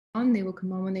on. They will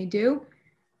come on when they do.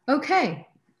 Okay.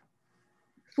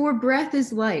 For breath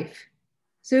is life.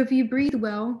 So if you breathe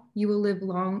well, you will live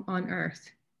long on earth.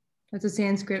 That's a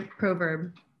Sanskrit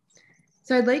proverb.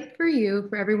 So I'd like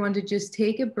for everyone to just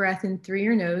take a breath in through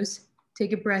your nose.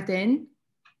 Take a breath in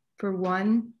for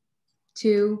 1,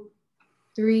 2,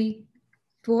 3,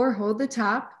 4. Hold the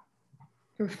top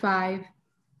for 5,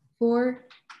 4,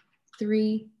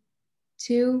 3,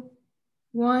 2,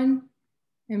 1,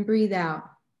 and breathe out.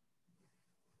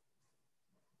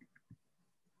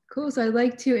 Cool, so I'd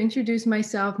like to introduce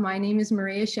myself. My name is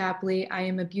Maria Shapley. I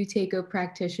am a Buteyko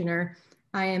practitioner.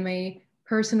 I am a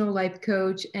personal life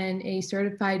coach and a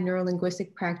certified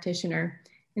neurolinguistic practitioner.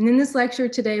 And in this lecture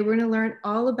today, we're gonna learn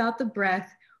all about the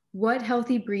breath, what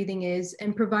healthy breathing is,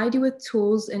 and provide you with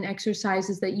tools and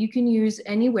exercises that you can use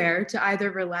anywhere to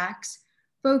either relax,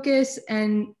 focus,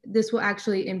 and this will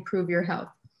actually improve your health.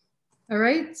 All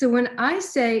right, so when I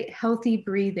say healthy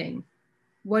breathing,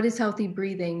 what is healthy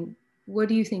breathing? What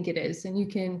do you think it is? And you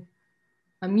can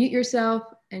unmute yourself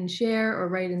and share or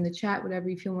write in the chat, whatever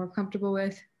you feel more comfortable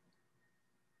with.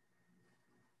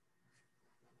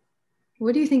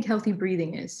 What do you think healthy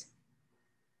breathing is?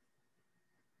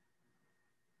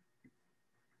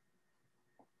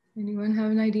 Anyone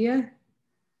have an idea?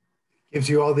 Gives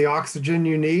you all the oxygen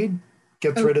you need,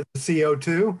 gets rid of the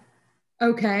CO2.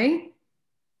 Okay.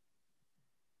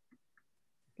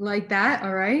 Like that,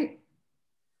 all right.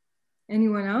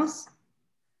 Anyone else?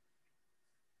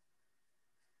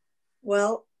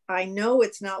 Well, I know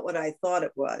it's not what I thought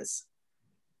it was.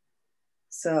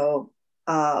 So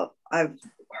I've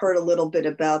heard a little bit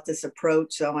about this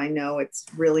approach, so I know it's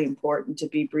really important to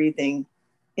be breathing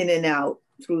in and out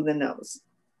through the nose.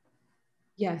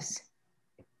 Yes.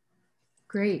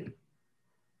 Great.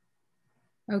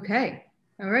 Okay.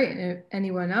 All right.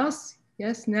 Anyone else?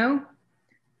 Yes, no?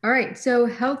 All right. So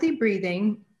healthy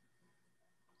breathing,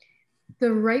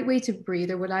 the right way to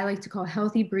breathe, or what I like to call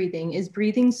healthy breathing, is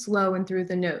breathing slow and through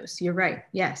the nose. You're right.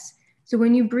 Yes. So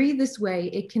when you breathe this way,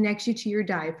 it connects you to your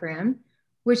diaphragm,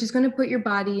 which is going to put your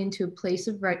body into a place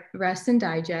of rest and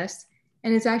digest.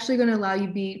 And it's actually going to allow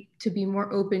you to be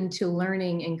more open to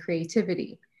learning and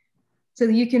creativity, so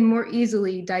that you can more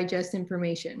easily digest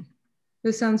information.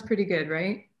 This sounds pretty good,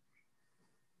 right?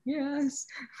 Yes.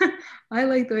 I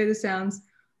like the way this sounds.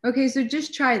 Okay, so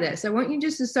just try this. I want you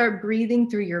just to start breathing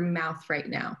through your mouth right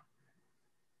now.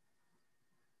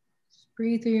 Just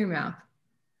breathe through your mouth.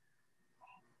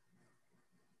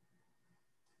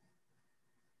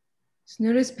 Just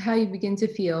notice how you begin to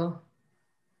feel.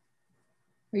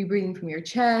 Are you breathing from your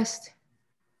chest?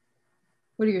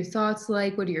 What are your thoughts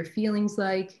like? What are your feelings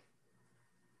like?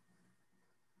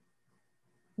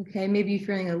 Okay, maybe you're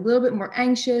feeling a little bit more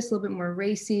anxious, a little bit more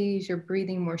racy. Is your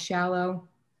breathing more shallow?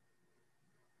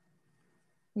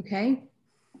 Okay.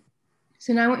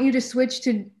 So now I want you to switch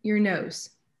to your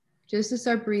nose, just to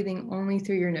start breathing only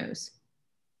through your nose.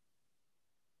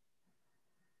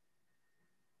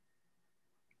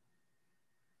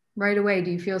 Right away,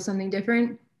 do you feel something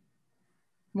different?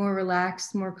 More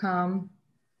relaxed, more calm?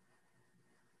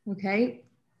 Okay.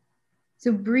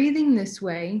 So breathing this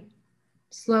way,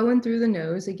 slow and through the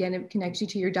nose, again, it connects you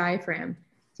to your diaphragm.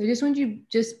 So I just want you to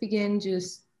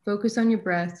just focus on your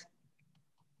breath,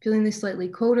 feeling the slightly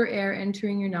colder air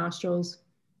entering your nostrils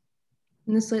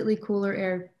and the slightly cooler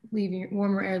air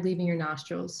warmer air leaving your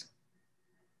nostrils.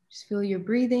 Just feel your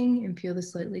breathing and feel the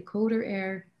slightly colder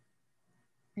air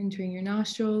entering your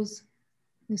nostrils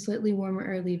and slightly warmer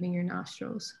air leaving your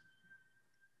nostrils.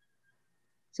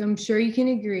 So I'm sure you can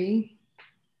agree,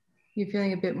 you're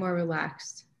feeling a bit more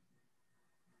relaxed.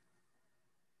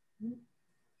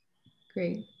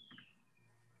 Great.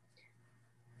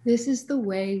 This is the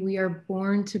way we are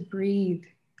born to breathe.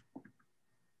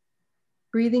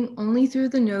 Breathing only through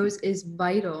the nose is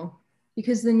vital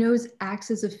because the nose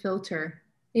acts as a filter.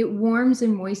 It warms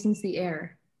and moistens the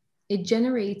air. It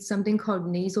generates something called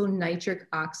nasal nitric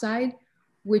oxide,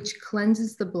 which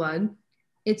cleanses the blood.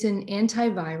 It's an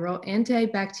antiviral,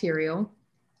 antibacterial.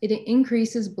 It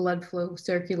increases blood flow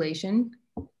circulation,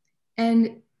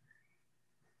 and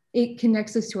it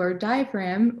connects us to our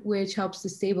diaphragm, which helps to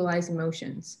stabilize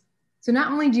emotions. So not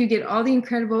only do you get all the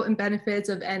incredible benefits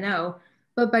of NO,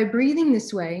 but by breathing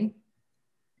this way,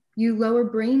 you lower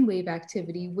brainwave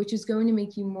activity, which is going to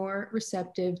make you more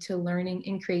receptive to learning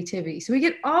and creativity. So we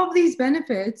get all of these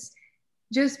benefits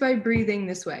just by breathing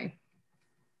this way.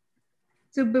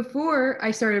 So before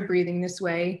I started breathing this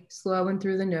way, slow and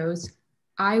through the nose,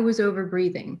 I was over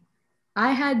breathing.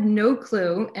 I had no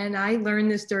clue, and I learned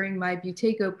this during my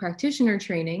Buteyko practitioner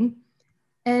training.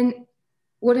 And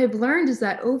what I've learned is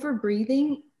that over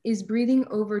breathing is breathing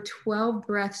over 12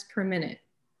 breaths per minute.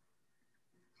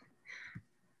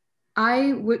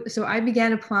 So I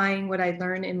began applying what I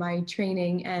learned in my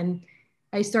training, and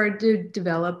I started to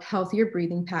develop healthier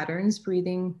breathing patterns,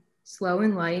 breathing slow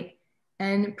and light,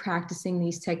 and practicing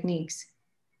these techniques.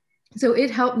 So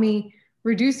it helped me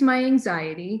reduce my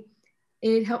anxiety.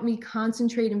 It helped me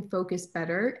concentrate and focus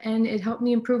better, and it helped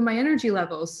me improve my energy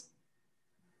levels.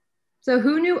 So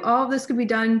who knew all of this could be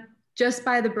done just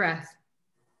by the breath?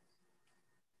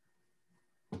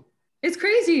 It's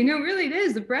crazy. No, really, it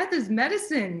is. The breath is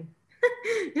medicine.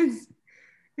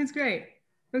 it's great.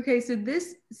 Okay, so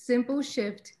this simple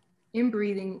shift in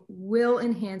breathing will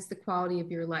enhance the quality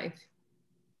of your life.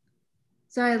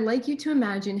 So I'd like you to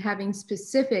imagine having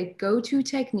specific go-to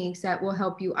techniques that will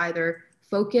help you either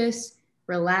focus,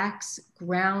 relax,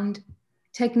 ground,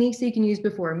 techniques that you can use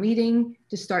before a meeting,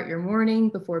 to start your morning,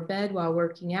 before bed, while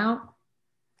working out.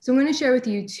 So I'm going to share with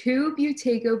you 2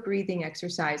 Buteyko breathing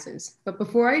exercises. But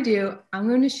before I do, I'm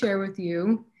going to share with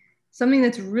you something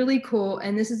that's really cool.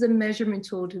 And this is a measurement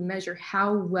tool to measure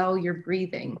how well you're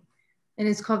breathing. And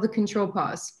it's called the control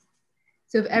pause.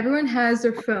 So if everyone has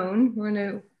their phone, we're going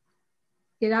to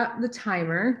get out the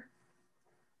timer.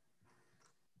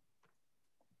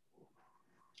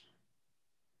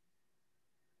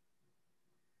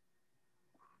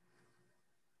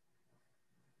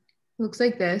 Looks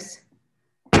like this.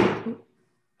 Okay,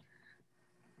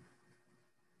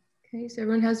 so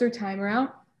everyone has their timer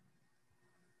out.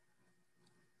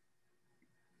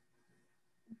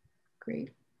 Great.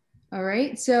 All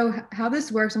right, so how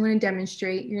this works, I'm going to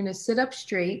demonstrate. You're going to sit up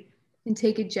straight and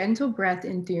take a gentle breath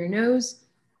in through your nose,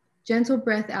 gentle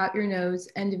breath out your nose.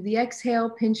 End of the exhale,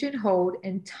 pinch it, hold,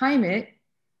 and time it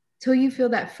till you feel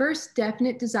that first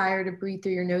definite desire to breathe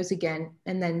through your nose again,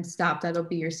 and then stop. That'll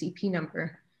be your CP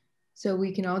number. So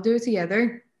we can all do it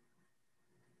together.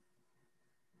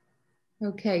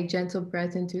 Okay, gentle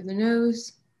breath in through the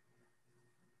nose,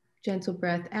 gentle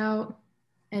breath out.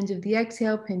 End of the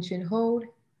exhale, pinch and hold,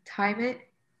 time it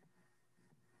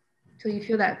till you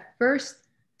feel that first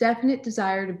definite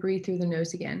desire to breathe through the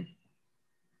nose again.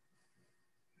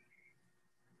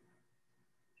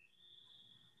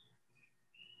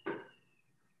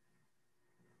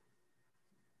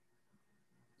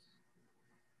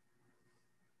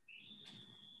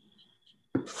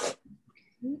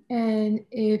 And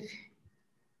if,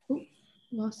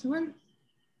 lost one.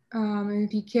 And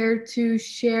if you care to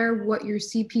share what your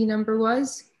CP number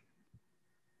was.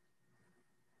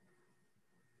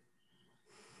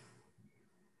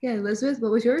 Yeah, Elizabeth,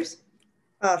 what was yours?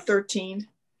 13.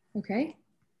 Okay.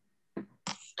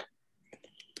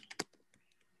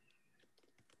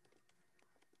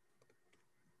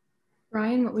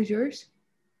 Brian, what was yours?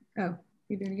 Oh,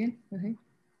 you're doing it again? Okay.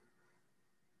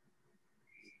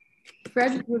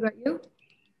 Fred, what about you?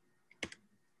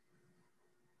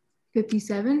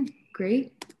 57,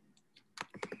 great.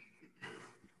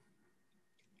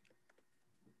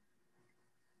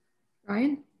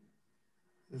 Brian?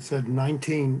 It said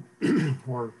 19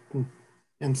 or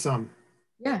in some.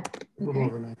 Yeah. A little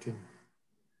over 19.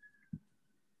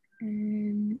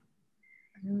 And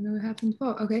I don't know what happened.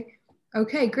 Oh, okay.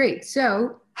 Okay, great.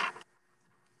 So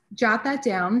jot that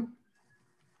down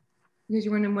because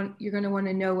you're going to want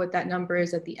to know what that number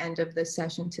is at the end of this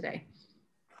session today.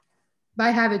 But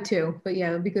I have it too, but yeah,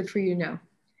 it'll be good for you to know.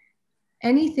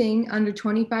 Anything under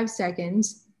 25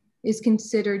 seconds is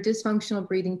considered dysfunctional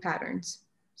breathing patterns.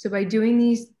 So by doing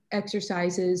these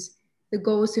exercises, the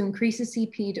goal is to increase the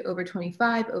CP to over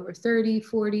 25, over 30,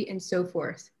 40, and so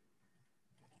forth.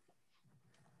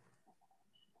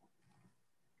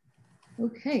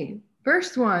 Okay,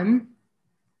 first one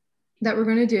that we're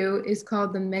going to do is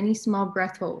called the many small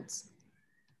breath holds.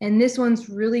 And this one's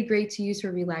really great to use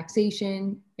for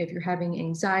relaxation. If you're having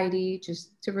anxiety,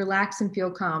 just to relax and feel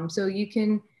calm. So you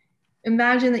can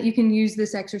imagine that you can use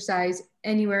this exercise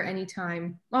anywhere,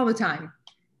 anytime, all the time.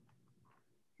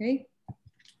 Okay.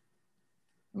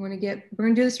 we're going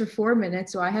to do this for 4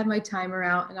 minutes. So I have my timer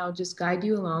out and I'll just guide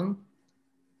you along.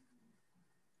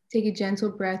 Take a gentle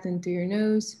breath in through your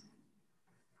nose.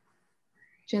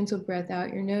 Gentle breath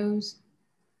out your nose.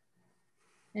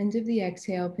 End of the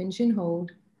exhale, pinch and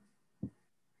hold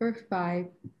for 5,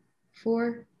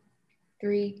 4,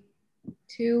 3,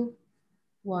 2,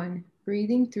 1.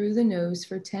 Breathing through the nose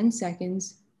for 10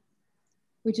 seconds,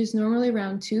 which is normally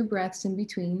around 2 breaths in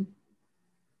between.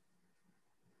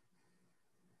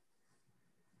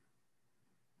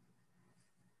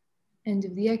 End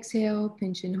of the exhale,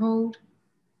 pinch and hold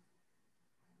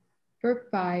for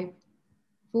 5,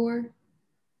 4,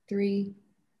 3,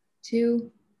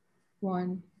 2,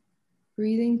 1.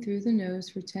 Breathing through the nose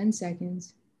for 10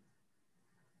 seconds.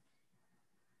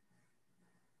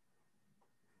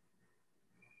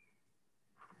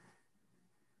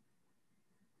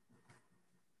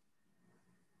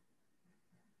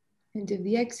 End of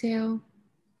the exhale.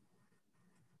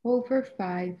 Hold for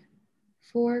 5,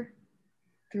 4,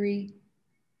 3,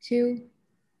 2,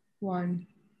 1.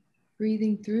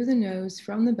 Breathing through the nose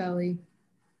from the belly.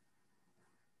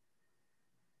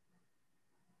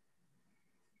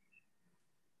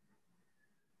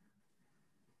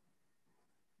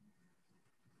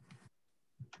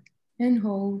 And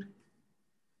hold.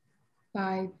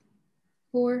 5,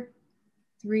 4,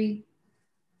 3,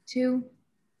 2,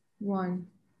 1.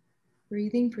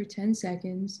 Breathing for 10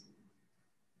 seconds.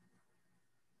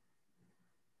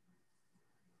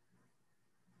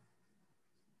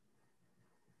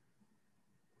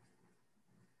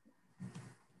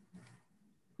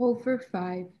 Hold for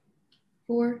 5,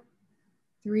 4,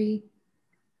 3,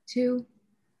 2,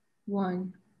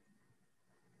 1.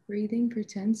 Breathing for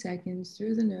 10 seconds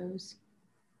through the nose.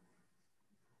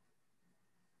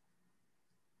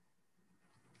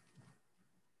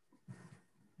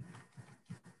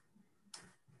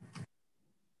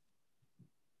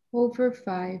 Hold for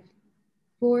 5,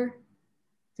 4,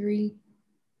 3,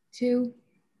 2,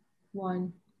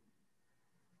 1.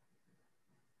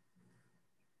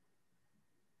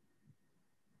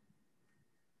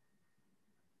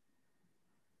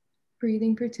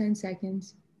 Breathing for 10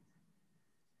 seconds.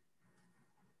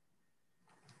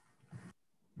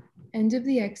 End of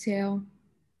the exhale.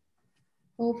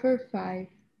 Hold for 5,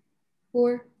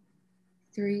 4,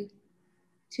 3,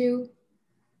 2,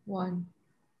 1.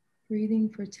 Breathing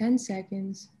for 10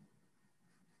 seconds.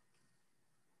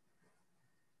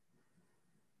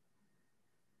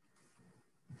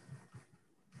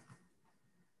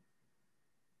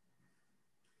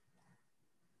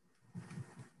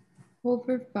 Hold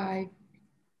for 5,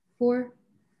 4,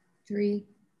 3,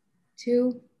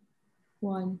 2,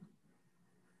 1.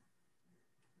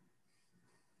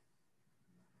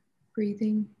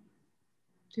 Breathing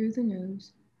through the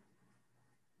nose.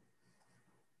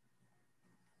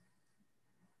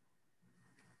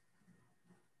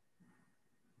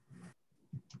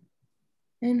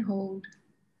 And hold.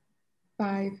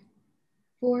 5,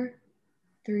 4,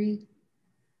 3,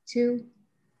 2,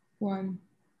 1.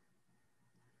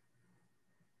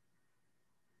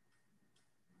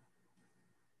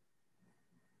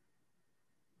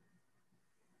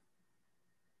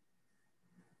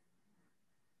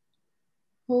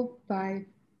 Hold 5,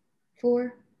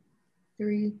 4,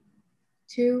 3,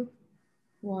 2,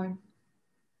 1.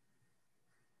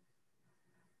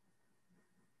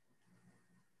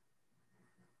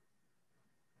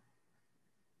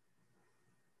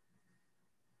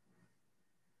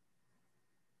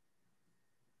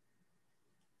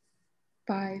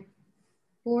 Five,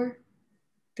 4,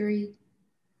 3,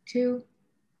 2,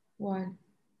 1.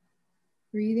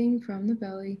 Breathing from the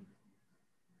belly.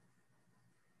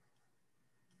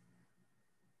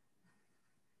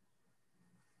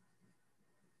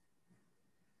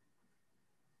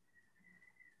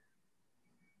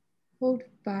 Hold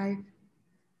 5,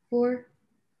 4,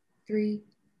 3,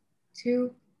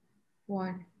 2,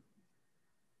 1.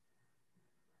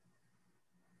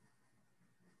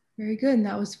 Very good. And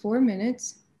that was 4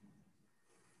 minutes.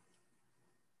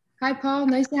 Hi, Paul.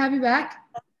 Nice to have you back.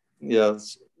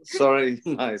 Yes. Sorry,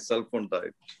 my cell phone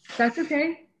died. That's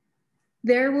okay.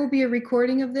 There will be a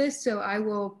recording of this, so I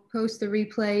will post the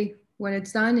replay when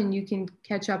it's done and you can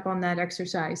catch up on that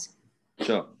exercise.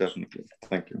 Sure, definitely.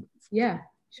 Thank you. Yeah,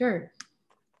 sure.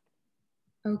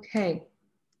 Okay.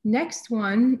 Next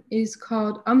one is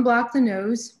called Unblock the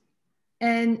Nose.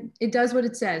 And it does what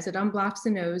it says. It unblocks the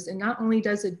nose. And not only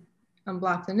does it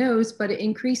unblock the nose, but it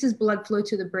increases blood flow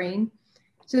to the brain.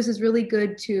 So this is really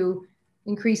good to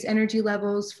increase energy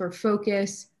levels for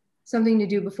focus, something to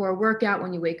do before a workout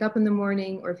when you wake up in the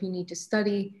morning, or if you need to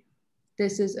study.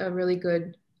 This is a really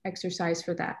good exercise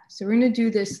for that. So we're going to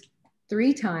do this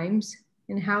 3 times.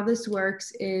 And how this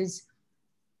works is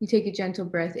you take a gentle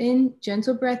breath in,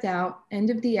 gentle breath out, end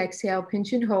of the exhale,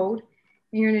 pinch and hold.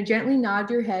 And you're going to gently nod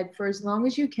your head for as long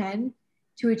as you can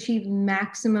to achieve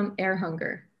maximum air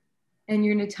hunger. And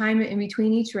you're going to time it in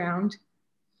between each round.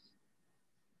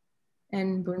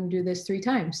 And we're going to do this 3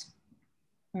 times.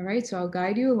 All right, so I'll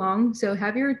guide you along. So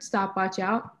have your stopwatch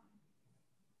out.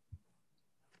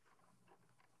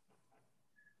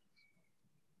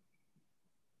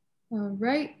 All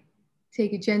right,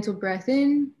 take a gentle breath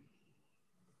in,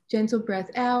 gentle breath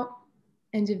out,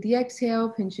 end of the exhale,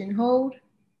 pinch and hold.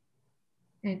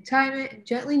 And time it and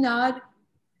gently nod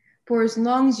for as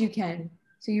long as you can.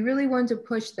 So you really want to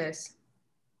push this.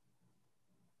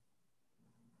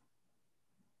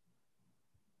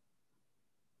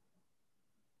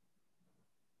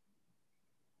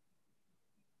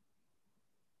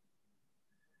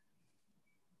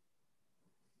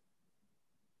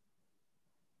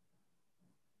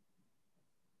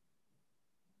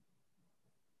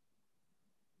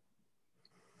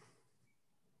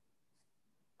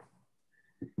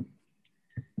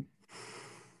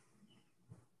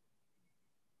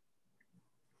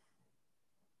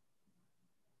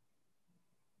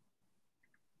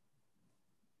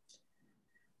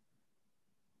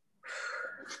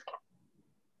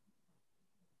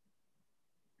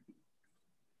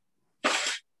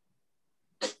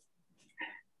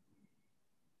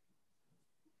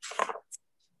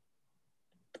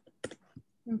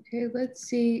 Okay, let's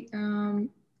see.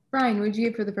 Brian, what did you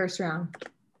get for the first round?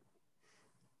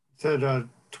 Said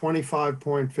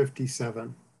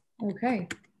 25.57. Okay.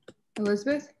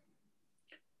 Elizabeth?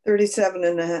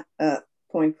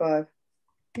 37.5.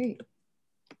 Great.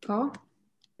 Paul?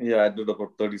 Yeah, I did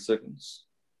about 30 seconds.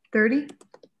 30?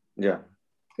 Yeah.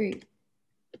 Great.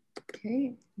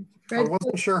 Okay. I Fred?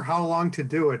 wasn't sure how long to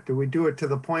do it. Do we do it to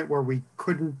the point where we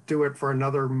couldn't do it for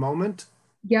another moment?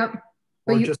 Yep.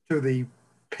 Or just to the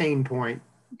pain point?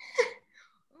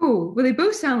 Oh, well, they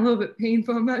both sound a little bit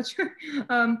painful. I'm not sure.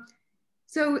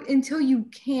 So until you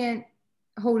can't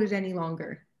hold it any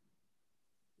longer.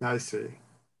 I see.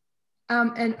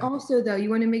 And also, though, you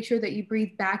want to make sure that you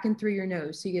breathe back and through your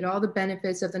nose so you get all the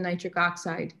benefits of the nitric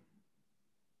oxide.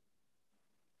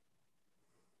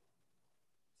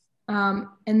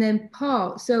 And then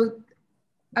Paul, so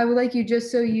I would like you,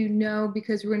 just so you know,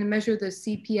 because we're going to measure the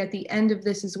CP at the end of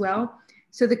this as well.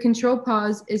 So the control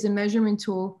pause is a measurement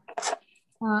tool.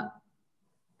 A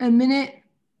minute,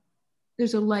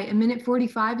 there's a light, a minute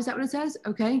 45, is that what it says?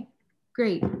 Okay,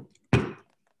 great.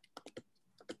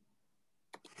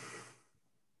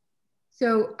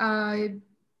 So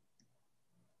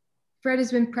Fred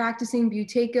has been practicing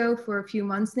Buteyko for a few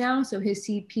months now, so his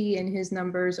CP and his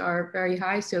numbers are very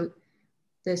high. So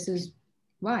this is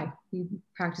why he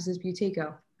practices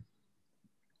Buteyko.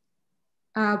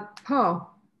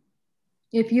 Paul,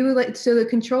 if you would like, so the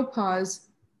control pause,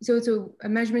 so it's a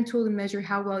measurement tool to measure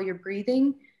how well you're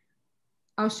breathing.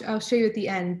 I'll show you at the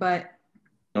end, but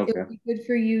Okay. it would be good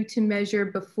for you to measure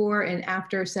before and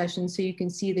after a session so you can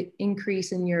see the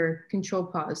increase in your control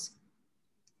pause.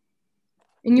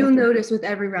 And you'll notice with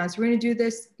every round. So we're going to do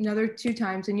this another 2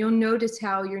 times, and you'll notice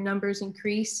how your numbers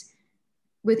increase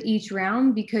with each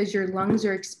round because your lungs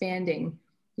are expanding.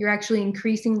 You're actually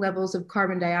increasing levels of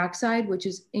carbon dioxide, which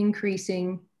is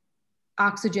increasing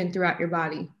oxygen throughout your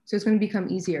body. So it's going to become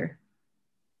easier.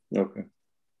 Okay.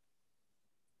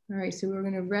 All right, so we're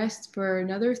going to rest for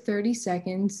another 30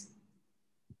 seconds,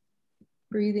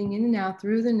 breathing in and out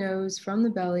through the nose from the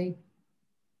belly.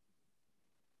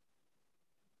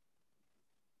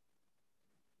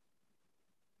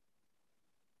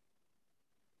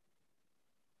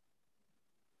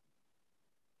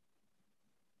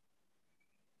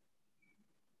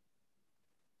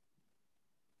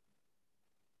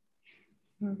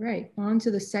 All right, on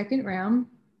to the second round.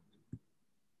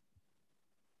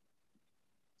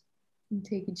 And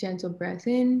take a gentle breath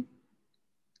in,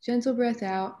 gentle breath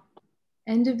out.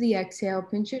 End of the exhale,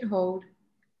 pinch it, hold,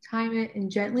 time it,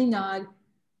 and gently nod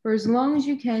for as long as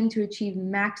you can to achieve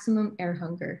maximum air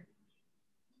hunger.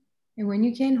 And when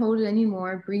you can't hold it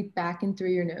anymore, breathe back in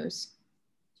through your nose.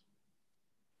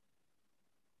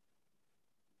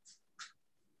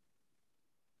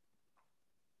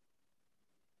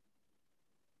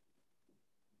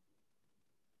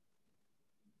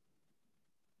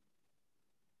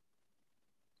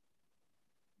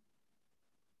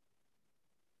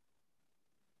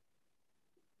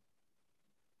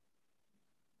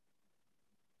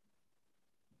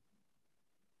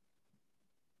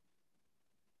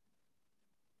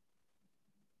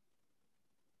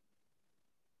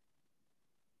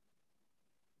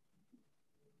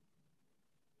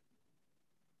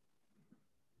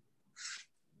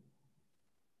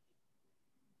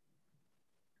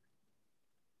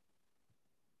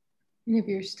 And if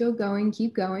you're still going,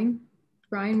 keep going.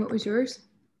 Brian, what was yours?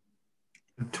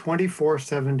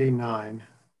 24.79.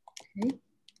 Okay,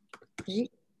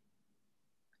 great.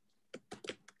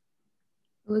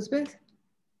 Elizabeth?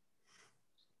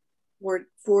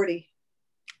 40.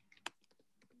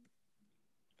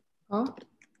 Paul?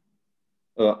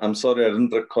 I'm sorry, I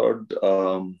didn't record,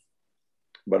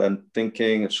 but I'm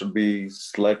thinking it should be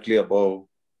slightly above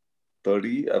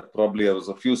 30. I was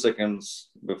a few seconds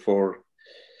before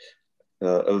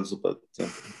Elizabeth.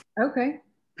 Okay.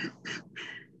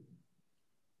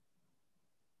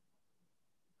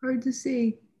 Hard to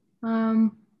see.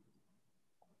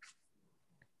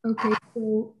 Okay,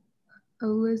 so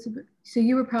Elizabeth, so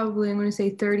you were probably, I'm going to say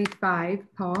 35,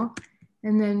 Paul,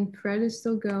 and then Fred is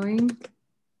still going.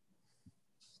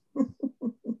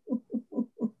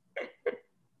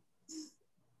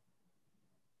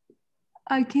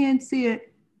 I can't see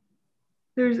it.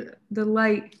 There's the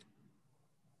light.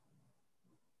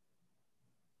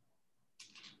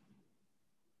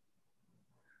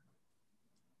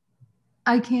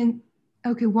 I can't.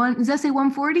 Okay, does that say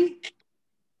 140?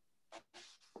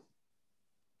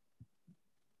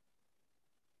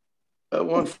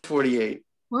 148.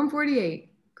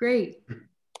 148. Great.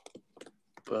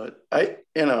 But I've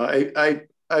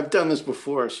done this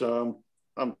before, so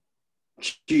I'm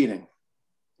cheating.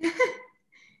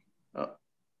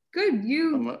 Good,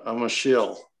 you. I'm a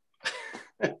shill.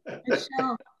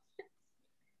 Michelle.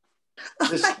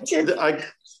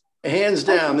 Hands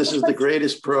down, this is the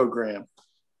greatest program.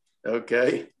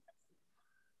 Okay.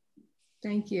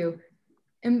 Thank you.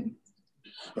 And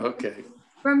okay.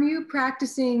 From you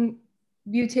practicing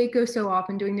Buteyko so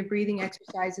often, doing the breathing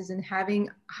exercises and having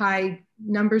high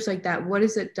numbers like that, what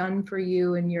has it done for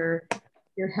you and your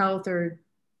health or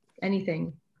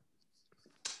anything?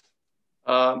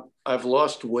 I've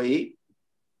lost weight.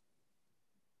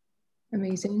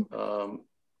 Amazing.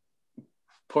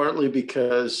 Partly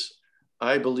because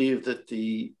I believe that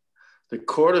the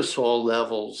cortisol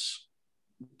levels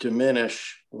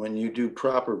diminish when you do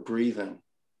proper breathing.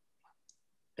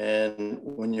 And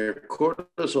when your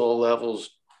cortisol levels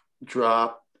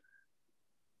drop,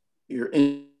 your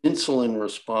insulin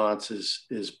response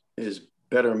is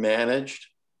better managed,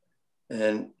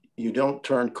 and you don't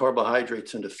turn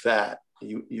carbohydrates into fat.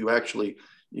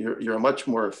 You're a much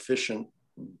more efficient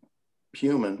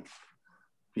human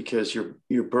because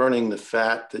you're burning the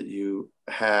fat that you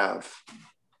have,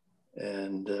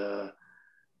 and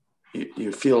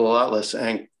you feel a lot less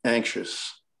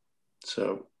anxious.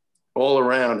 So all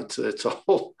around, it's a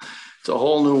whole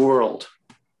new world.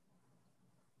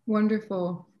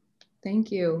 Wonderful.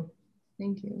 Thank you.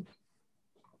 Thank you.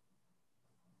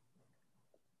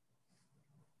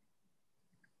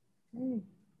 Okay.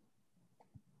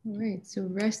 All right, so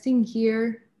resting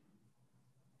here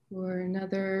for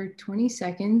another 20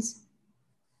 seconds.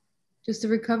 Just to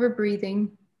recover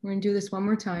breathing. We're gonna do this one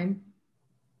more time.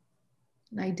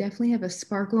 I definitely have a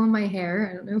sparkle in my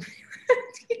hair. I don't know if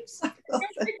you see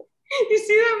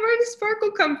that? Where did the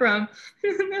sparkle come from?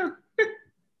 I don't know.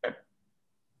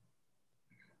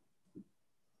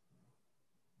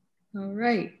 All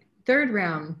right, third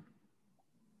round.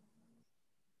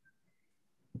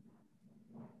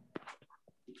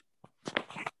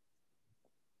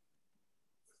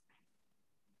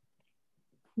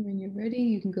 When you're ready,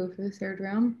 you can go for the third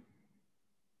round.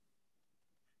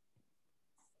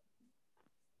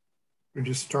 We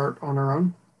just start on our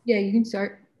own? Yeah, you can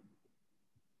start.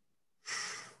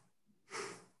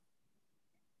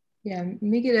 Yeah,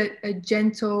 make it a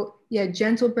gentle,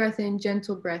 gentle breath in,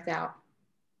 gentle breath out.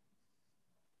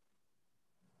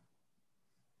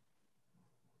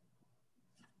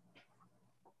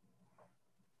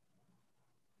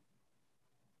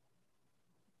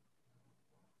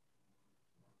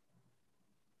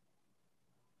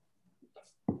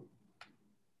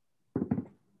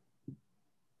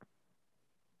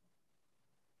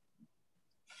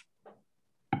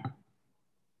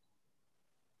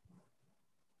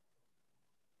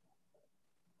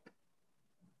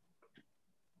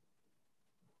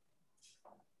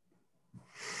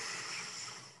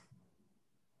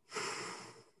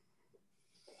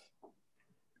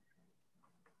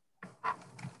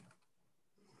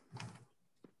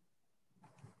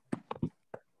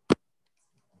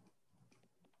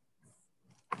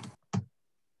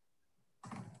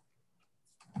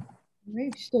 All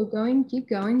right, still going, keep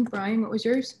going. Brian, what was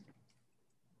yours?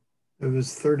 It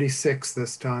was 36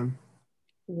 this time.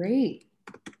 Great.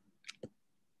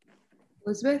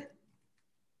 Elizabeth?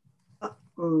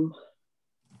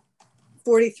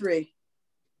 43.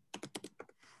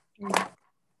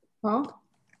 Paul?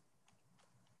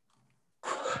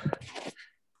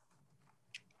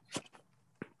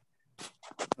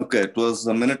 Okay, it was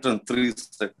 1 minute and 3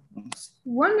 seconds.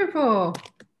 Wonderful.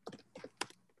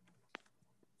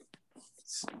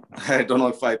 I don't know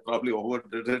if I probably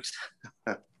overdid it.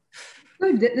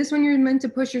 Good. This one you're meant to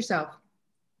push yourself.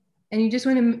 And you just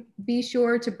want to be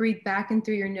sure to breathe back in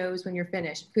through your nose when you're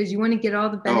finished, because you want to get all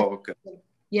the benefits. Oh, okay.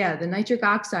 Yeah, the nitric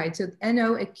oxide. So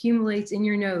NO accumulates in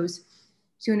your nose.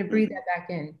 So you want to breathe that back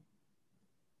in.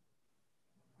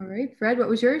 All right, Fred, what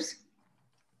was yours?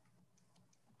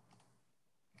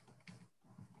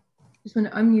 Just want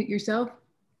to unmute yourself.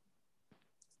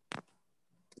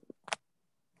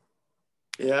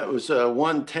 Yeah, it was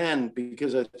 110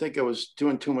 because I think I was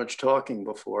doing too much talking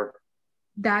before.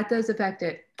 That does affect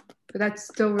it, but that's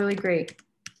still really great.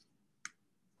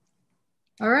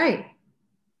 All right,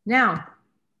 now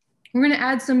we're going to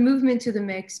add some movement to the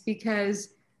mix, because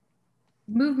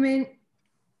movement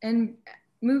and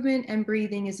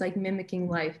breathing is like mimicking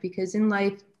life, because in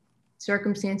life,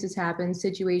 circumstances happen,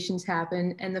 situations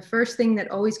happen, and the first thing that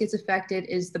always gets affected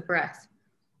is the breath.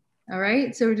 All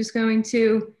right, so we're just going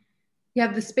to, you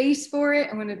have the space for it.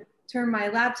 I'm going to turn my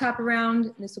laptop around,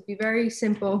 and this will be very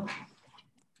simple.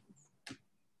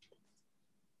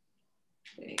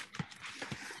 Okay.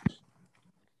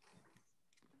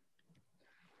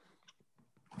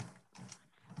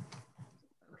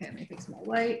 Okay, let me fix my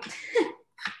light.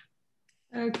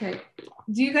 Okay.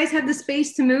 Do you guys have the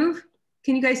space to move?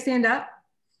 Can you guys stand up?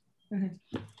 Okay.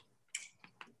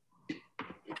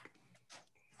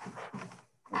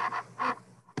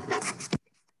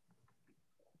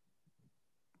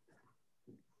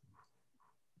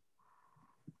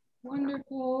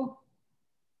 Wonderful.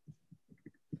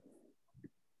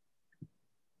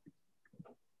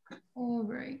 All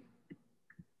right.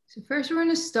 So first we're going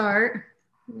to start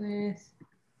with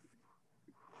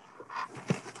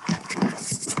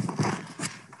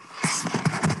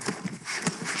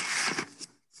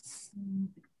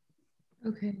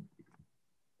okay.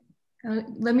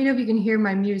 Let me know if you can hear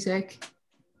my music.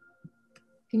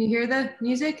 Can you hear the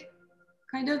music?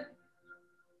 Kind of?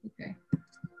 Okay.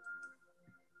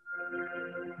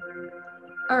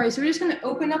 All right, so we're just going to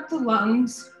open up the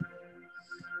lungs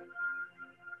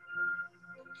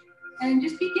and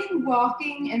just begin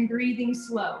walking and breathing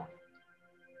slow.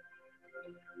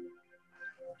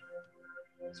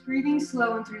 Just breathing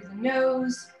slow in through the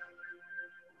nose.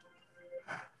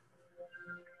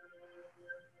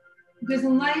 Because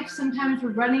in life, sometimes we're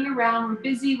running around, we're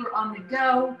busy, we're on the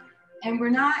go, and we're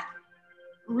not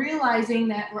realizing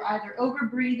that we're either over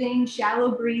breathing,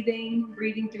 shallow breathing,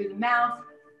 breathing through the mouth,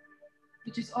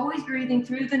 which is always breathing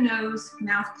through the nose,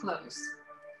 mouth closed.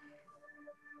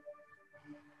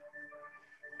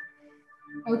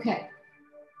 Okay.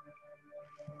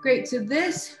 Great, so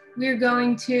this, we're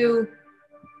going to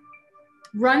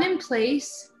run in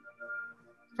place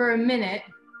for a minute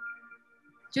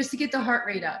just to get the heart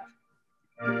rate up.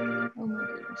 Oh my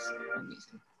goodness,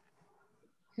 amazing.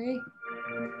 Okay.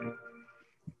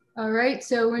 All right,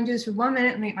 so we're gonna do this for 1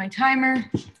 minute, make my timer.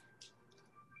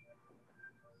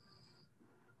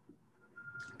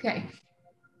 Okay.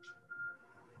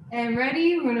 And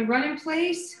ready, we're gonna run in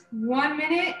place, 1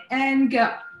 minute and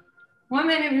go. 1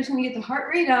 minute, we're just gonna get the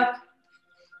heart rate up.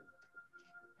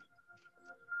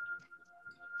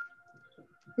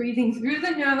 Breathing through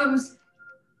the nose,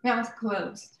 mouth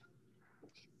closed.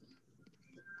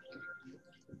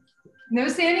 No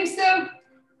standing still.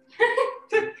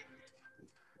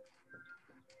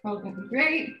 Okay,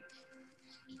 great.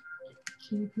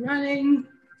 Keep running.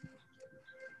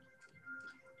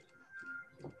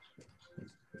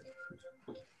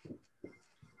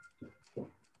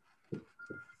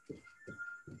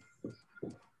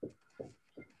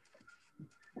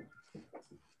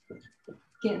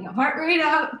 Getting the heart rate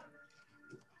up.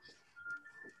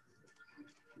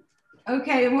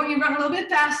 Okay, and when you run a little bit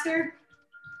faster,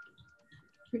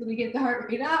 we're gonna get the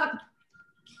heart rate up.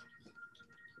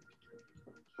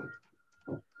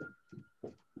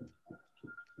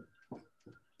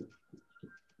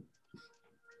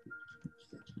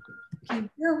 Keep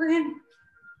going.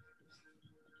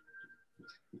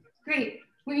 Great.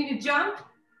 We need to jump,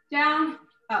 down,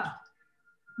 up.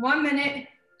 1 minute,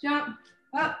 jump,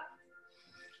 up.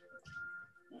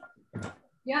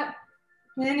 Yep.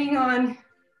 Landing on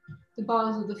the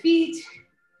balls of the feet.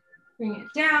 Bring it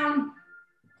down.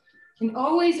 And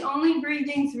always only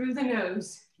breathing through the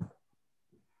nose.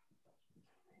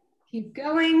 Keep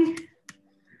going.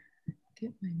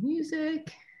 Get my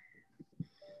music.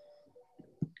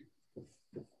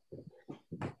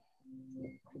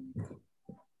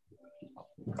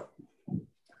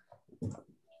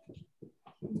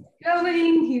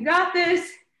 Going, you got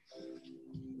this.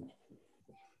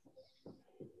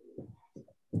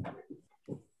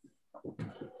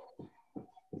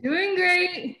 Doing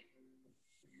great.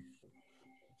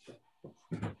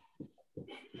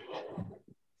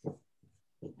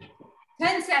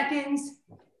 Ten seconds.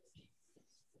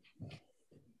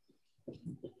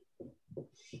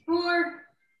 4,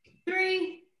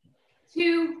 3,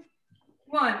 2,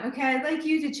 1. Okay, I'd like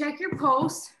you to check your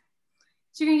pulse.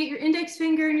 So you're gonna get your index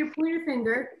finger and your pointer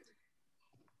finger,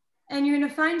 and you're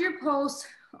gonna find your pulse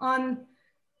on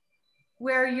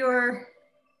where your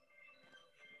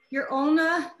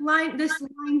ulna line, this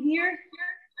line here.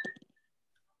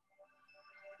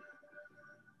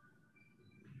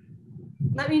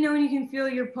 Let me know when you can feel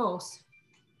your pulse.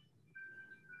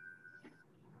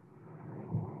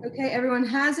 Okay, everyone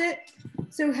has it.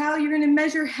 So how you're gonna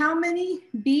measure how many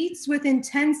beats within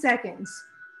 10 seconds.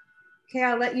 Okay,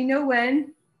 I'll let you know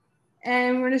when.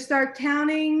 And we're gonna start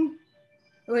counting.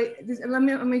 Wait, let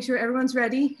me make sure everyone's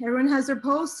ready. Everyone has their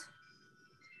pulse?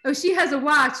 Oh, she has a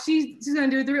watch. She's gonna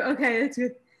do it through. Okay, that's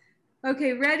good.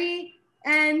 Okay, ready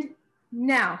and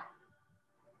now.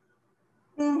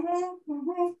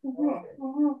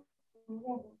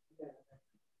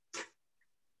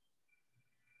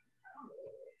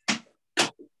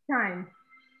 Time.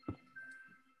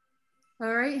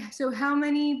 All right, so how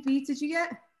many beats did you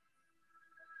get?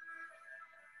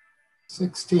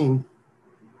 16.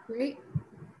 Great.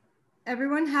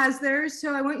 Everyone has theirs,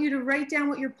 so I want you to write down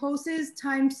what your pulse is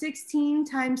times 16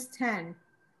 times 10,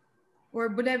 or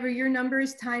whatever your number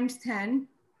is times 10.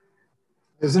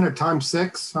 Isn't it times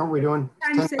 6? Aren't we doing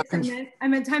Times 10 6, seconds? I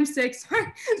meant times 6.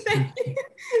 Thank you.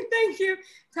 Thank you.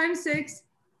 Times 6.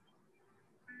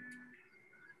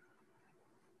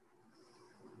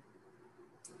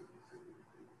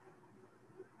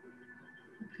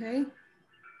 Okay.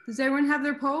 Does everyone have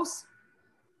their pulse?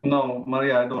 No,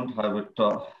 Maria, I don't have it.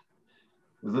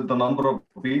 Is it the number of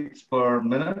beats per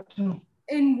minute?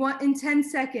 In 10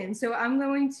 seconds. So I'm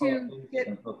going to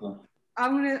Okay.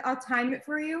 I'll time it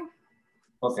for you.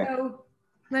 Okay. So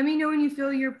let me know when you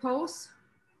feel your pulse.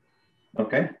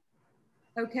 Okay.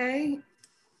 Okay.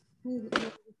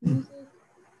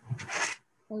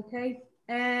 Okay.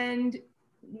 And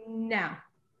now.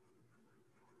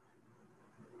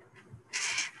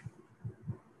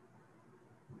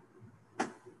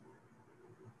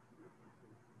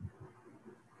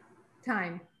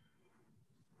 Time.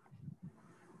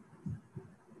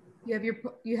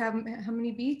 You have how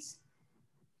many beats?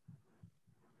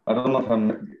 I don't know if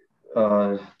I'm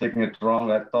taking it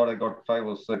wrong. I thought I got 5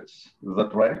 or 6. Is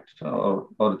that right? Or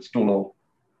it's too low?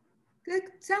 It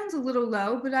sounds a little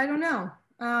low, but I don't know.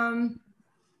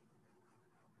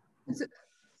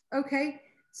 Okay,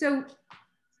 so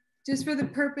just for the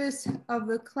purpose of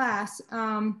the class,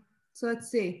 so let's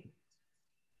see.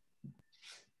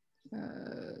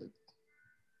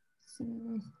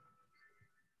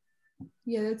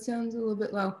 Yeah, that sounds a little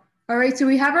bit low. All right, so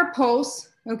we have our pulse,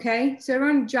 okay? So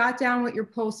everyone jot down what your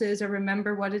pulse is or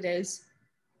remember what it is.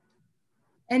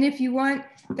 And if you want,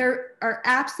 there are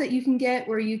apps that you can get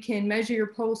where you can measure your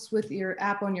pulse with your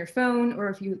app on your phone,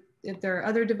 or if there are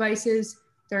other devices,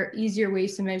 there are easier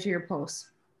ways to measure your pulse.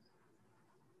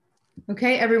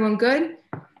 Okay, everyone good?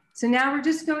 So now we're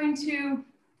just going to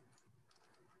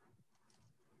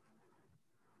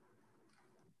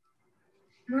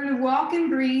we're going to walk and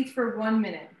breathe for 1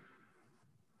 minute.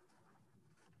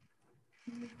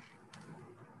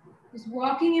 Just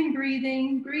walking and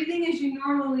breathing as you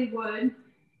normally would.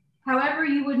 However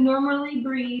you would normally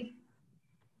breathe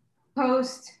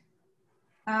post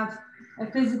a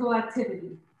physical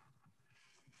activity.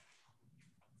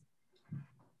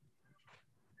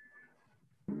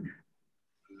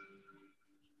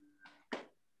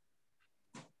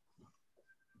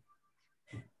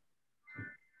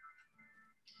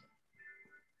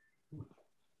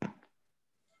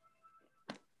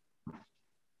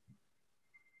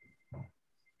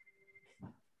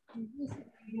 Just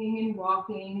breathing and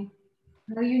walking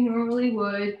how you normally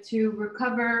would to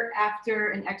recover after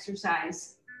an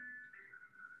exercise.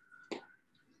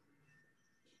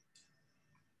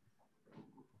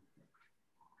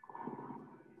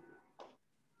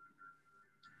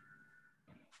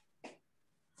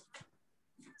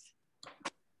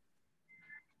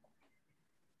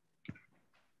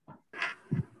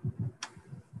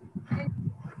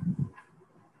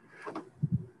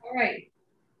 All right.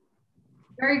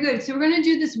 Very good. So we're going to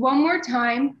do this one more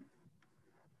time.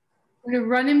 We're going to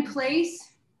run in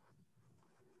place.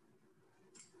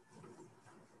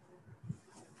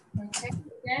 Okay,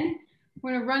 again,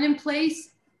 we're going to run in place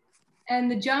and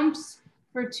the jumps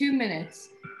for 2 minutes.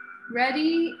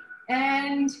 Ready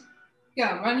and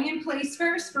go. Running in place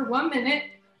first for 1 minute,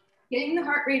 getting the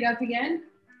heart rate up again.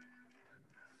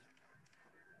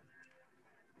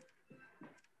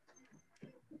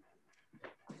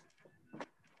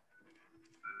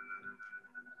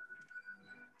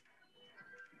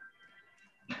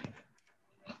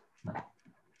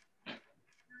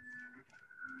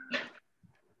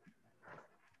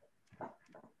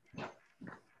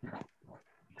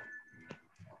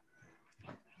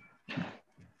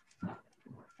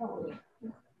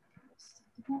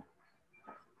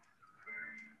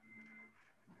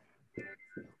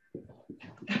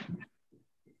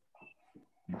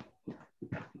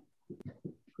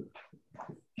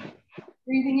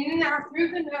 Breathing in and out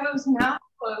through the nose, mouth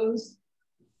closed.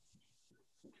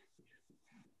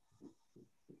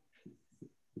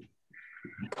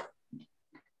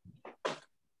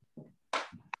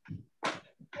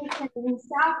 Okay, and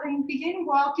stop and begin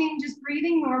walking, just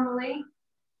breathing normally.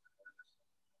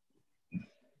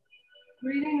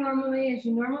 Breathing normally as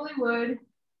you normally would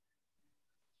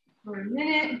for a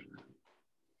minute.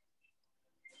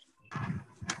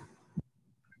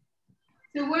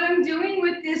 So what I'm doing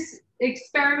with this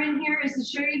experiment here is to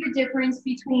show you the difference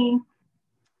between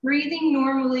breathing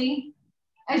normally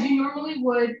as you normally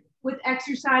would with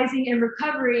exercising and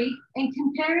recovery, and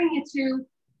comparing it to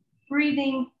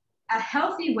breathing a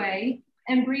healthy way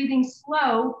and breathing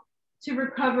slow to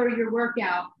recover your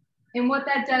workout, and what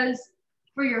that does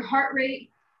for your heart rate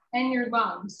and your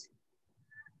lungs.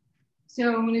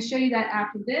 So I'm going to show you that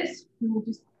after this. You're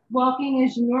just walking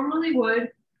as you normally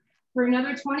would for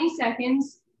another 20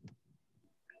 seconds.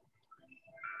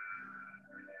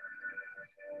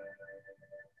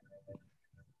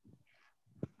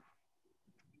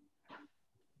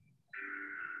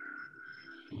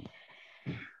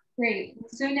 Great.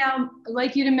 So now I'd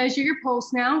like you to measure your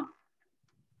pulse now.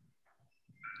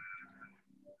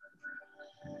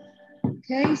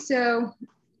 Okay, so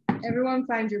everyone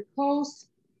find your pulse.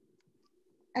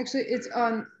 Actually, it's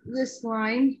on this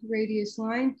line, radius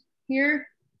line here.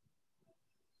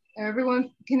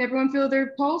 Can everyone feel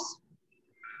their pulse?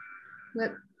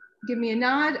 Give me a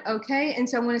nod. Okay, and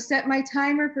so I'm going to set my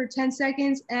timer for 10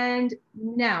 seconds. And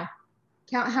now,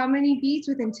 count how many beats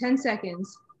within 10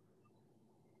 seconds.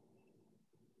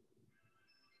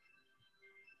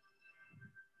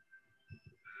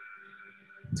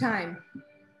 Time.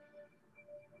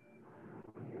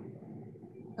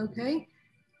 Okay,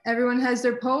 everyone has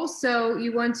their pulse, so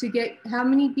you want to get how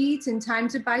many beats and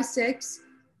times it by 6.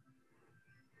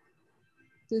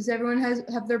 Does everyone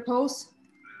have their pulse?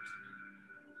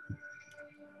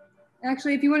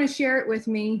 Actually, if you want to share it with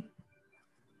me,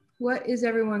 what is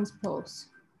everyone's pulse?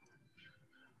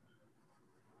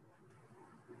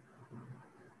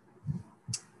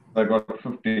 I got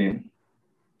 15.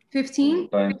 15?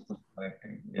 Times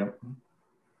 19, yep.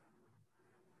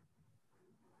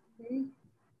 Okay.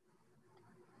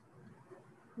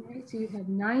 All right, so you have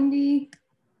 90.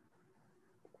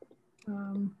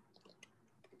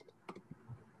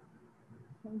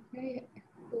 Okay,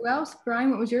 who else?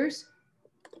 Brian, what was yours?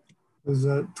 It was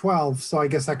 12, so I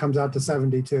guess that comes out to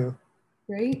 72.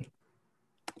 Great.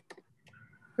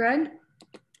 Fred?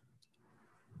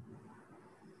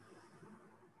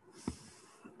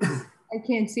 I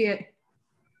can't see it.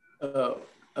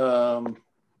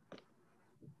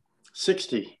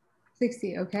 60.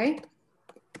 60, okay.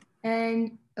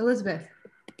 And Elizabeth?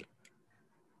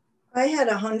 I had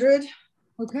 100.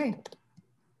 Okay.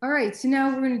 All right, so now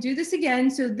we're going to do this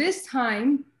again. So this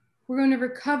time, we're going to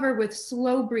recover with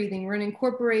slow breathing. We're going to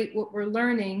incorporate what we're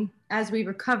learning as we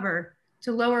recover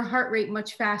to lower heart rate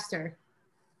much faster.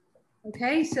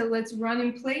 Okay, so let's run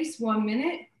in place 1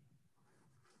 minute.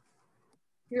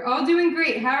 You're all doing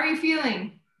great. How are you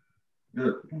feeling?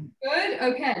 Good. Good?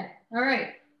 Okay. All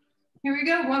right. Here we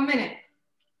go. 1 minute.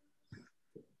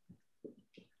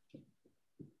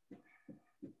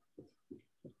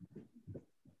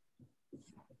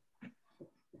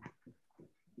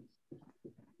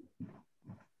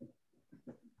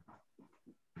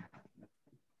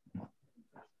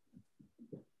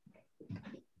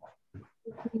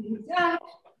 Up.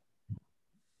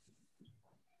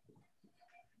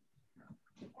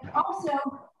 And also,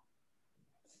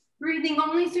 breathing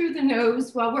only through the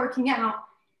nose while working out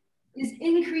is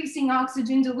increasing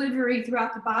oxygen delivery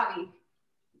throughout the body.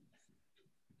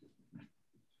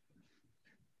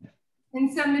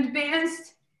 And some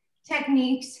advanced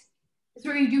techniques is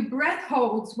where you do breath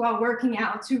holds while working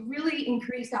out to really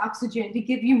increase oxygen, to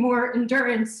give you more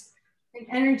endurance and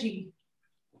energy.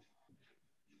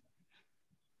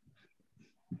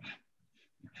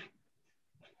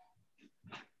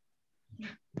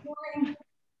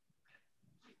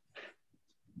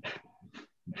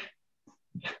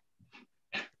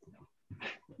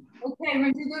 Okay,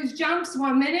 we're gonna do those jumps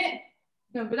 1 minute.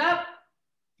 Jump it up.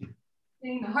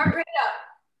 Bring the heart rate up.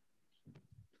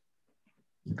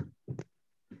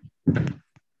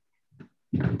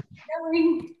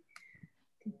 Going.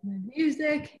 My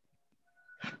music.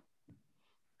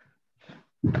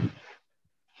 Woo.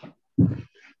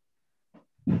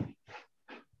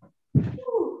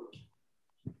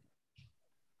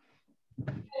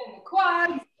 And the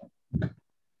quads.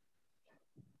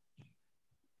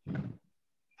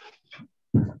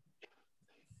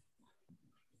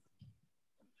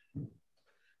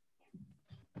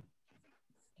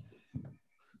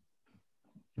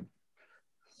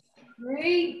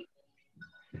 Great.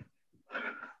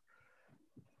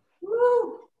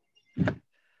 Woo.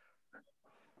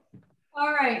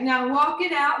 All right, now walk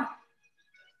it out.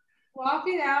 Walk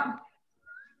it out.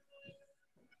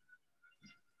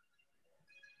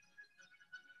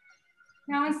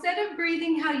 Now, instead of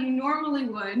breathing how you normally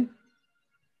would,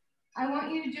 I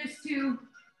want you just to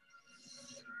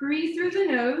breathe through the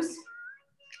nose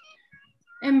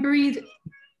and breathe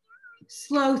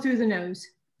slow through the nose.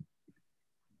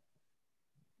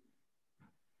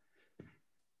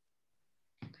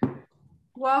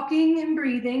 Walking and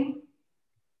breathing.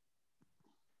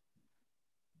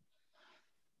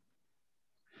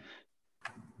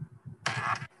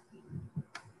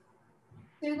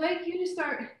 So I'd like you to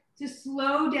start to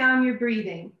slow down your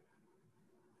breathing.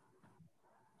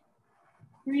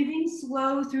 Breathing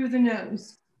slow through the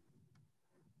nose.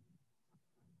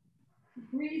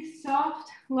 Breathe soft,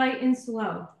 light, and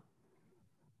slow.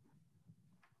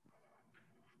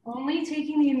 Only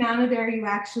taking the amount of air you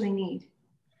actually need.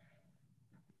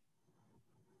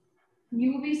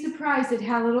 You will be surprised at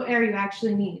how little air you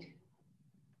actually need.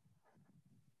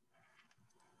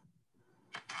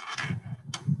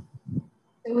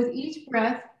 So with each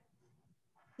breath,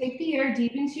 take the air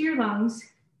deep into your lungs.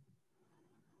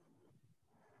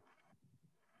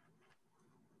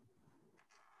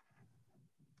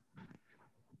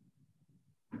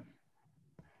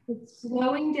 It's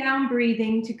slowing down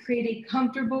breathing to create a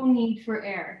comfortable need for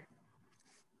air.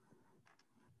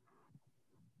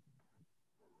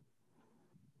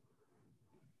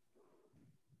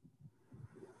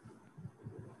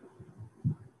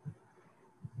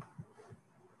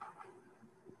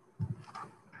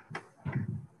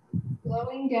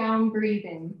 Slowing down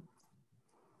breathing.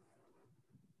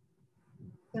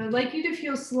 So I'd like you to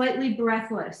feel slightly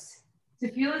breathless, to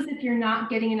feel as if you're not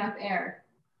getting enough air.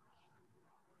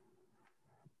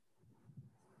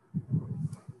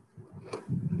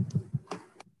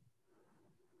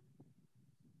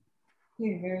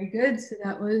 Okay, very good. So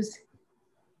that was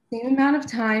the same amount of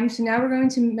time. So now we're going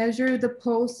to measure the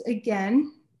pulse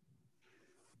again.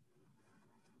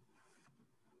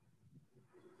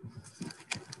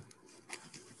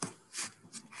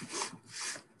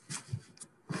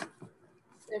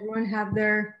 Everyone have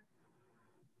their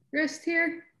wrist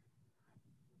here.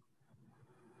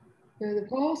 Feel the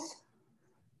pulse.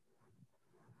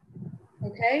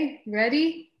 Okay,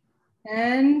 ready?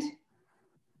 And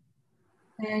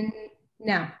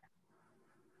now.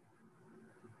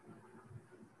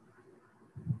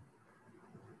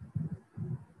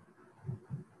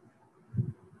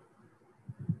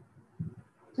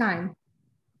 Time.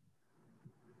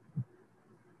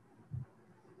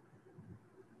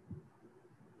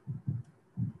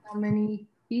 How many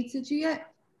beats did you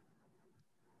get?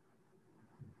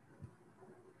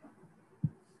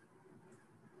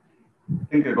 I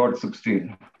think I got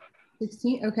 16.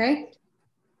 16, okay.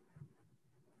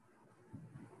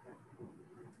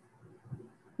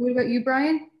 What about you,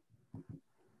 Brian?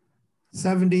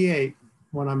 78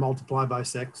 when I multiply by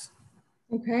 6.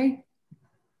 Okay.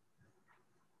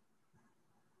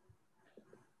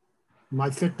 My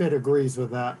Fitbit agrees with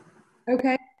that.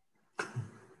 Okay.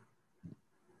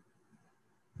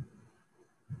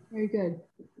 Very good.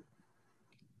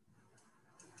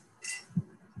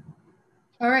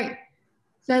 All right.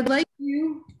 So I'd like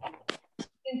you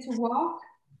to walk.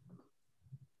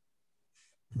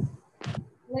 I'd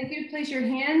like you to place your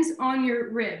hands on your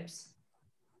ribs.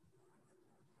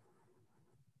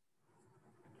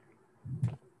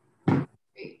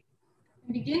 Great.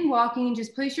 Begin walking and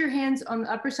just place your hands on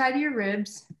the upper side of your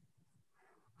ribs.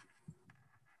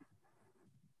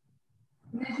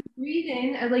 And as you breathe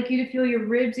in, I'd like you to feel your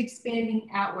ribs expanding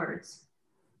outwards.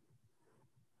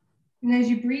 And as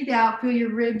you breathe out, feel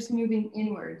your ribs moving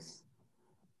inwards.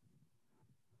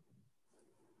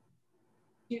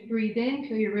 You breathe in,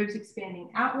 feel your ribs expanding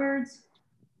outwards.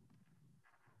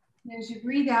 And as you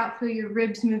breathe out, feel your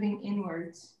ribs moving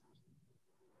inwards.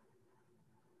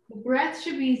 The breath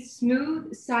should be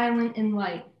smooth, silent, and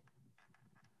light.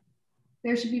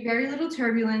 There should be very little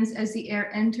turbulence as the air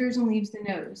enters and leaves the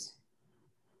nose.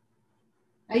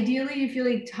 Ideally, you feel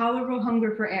a tolerable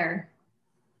hunger for air.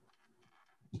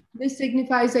 This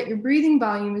signifies that your breathing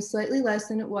volume is slightly less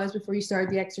than it was before you started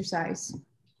the exercise.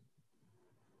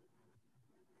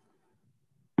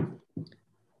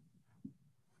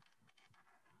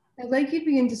 I'd like you to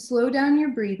begin to slow down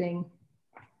your breathing.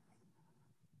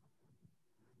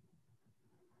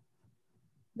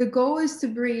 The goal is to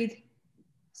breathe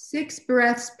 6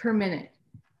 breaths per minute.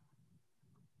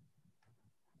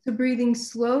 So breathing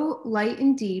slow, light,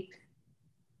 and deep.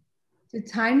 To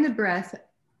time the breath,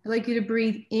 I'd like you to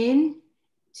breathe in,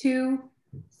 2,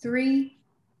 3,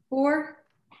 4,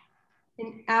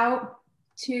 and out,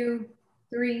 2,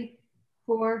 3,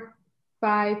 4,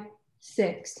 5,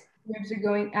 6. Ribs are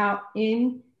going out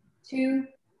in, 2,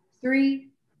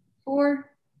 3, 4,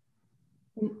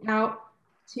 and out,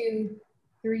 2,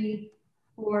 3,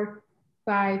 4,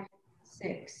 5,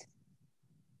 6.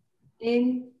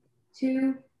 In,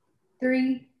 2,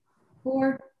 3,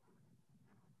 4,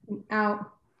 and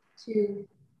out, 2,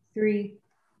 3,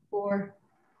 4,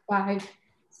 5,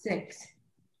 6.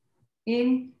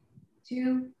 In,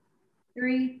 2,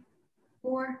 3,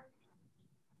 4,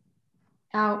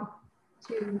 out,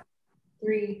 2,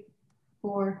 3,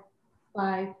 4,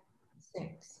 5,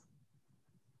 6.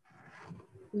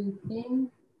 Breathe in,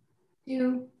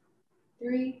 2,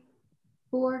 3,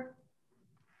 4,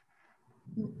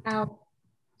 and out,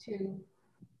 2,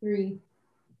 3,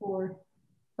 4,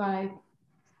 5,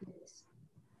 6.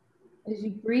 As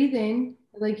you breathe in,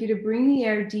 I'd like you to bring the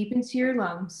air deep into your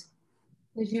lungs.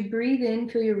 As you breathe in,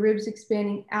 feel your ribs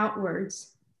expanding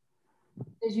outwards.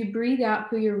 As you breathe out,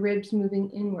 feel your ribs moving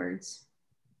inwards.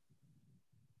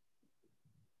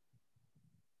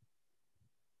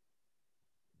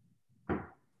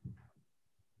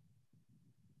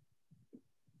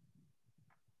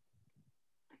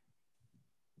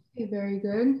 Okay, very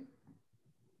good.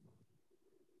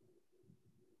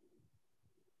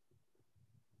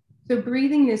 So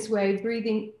breathing this way,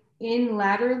 breathing in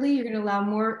laterally, you're going to allow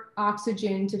more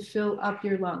oxygen to fill up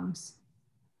your lungs.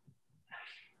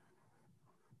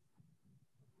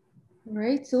 All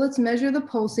right, so let's measure the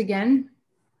pulse again.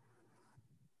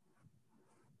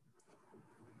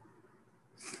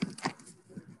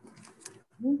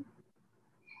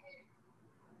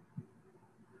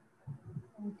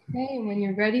 Okay, and when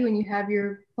you're ready, when you have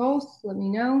your pulse, let me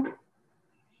know.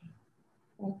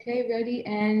 Okay, ready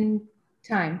and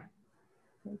time.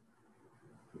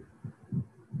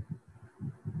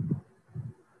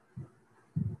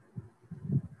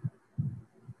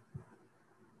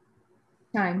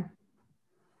 Time.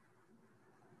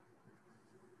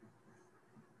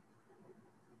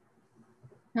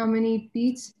 How many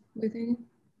beats within?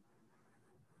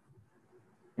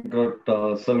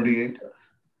 Got 78.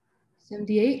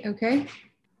 78, okay.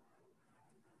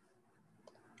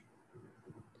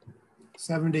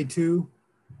 72.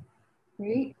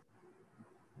 Great.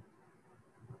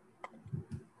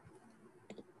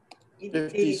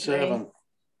 57.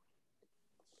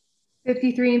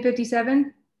 53 and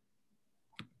 57?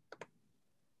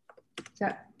 Is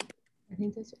that, I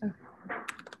think that's, oh.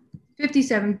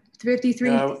 57, 53.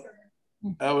 Yeah,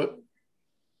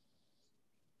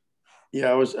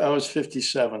 I was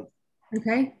 57.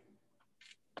 Okay.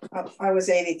 I was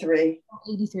 83.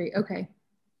 83, okay.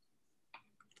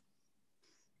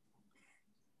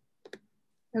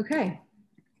 Okay.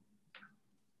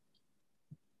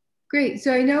 Great,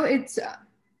 so I know it's,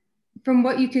 from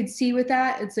what you could see with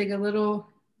that, it's like a little,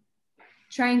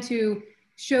 trying to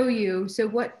show you, so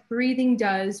what breathing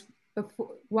does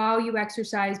before, while you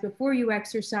exercise, before you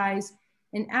exercise,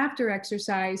 and after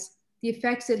exercise, the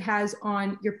effects it has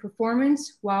on your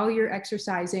performance while you're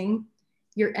exercising,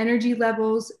 your energy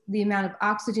levels, the amount of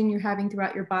oxygen you're having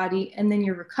throughout your body, and then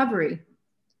your recovery.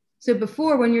 So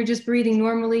before, when you're just breathing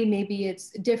normally, maybe it's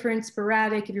different,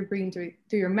 sporadic, if you're breathing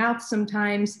through your mouth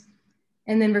sometimes,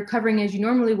 and then recovering as you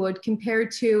normally would,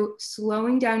 compared to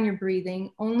slowing down your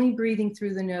breathing, only breathing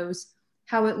through the nose,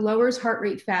 how it lowers heart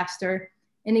rate faster,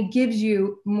 and it gives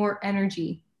you more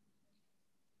energy,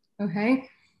 okay?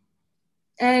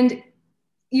 And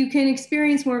you can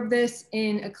experience more of this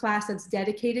in a class that's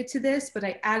dedicated to this, but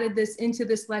I added this into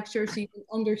this lecture so you can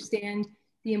understand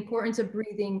the importance of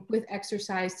breathing with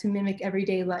exercise to mimic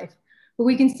everyday life. But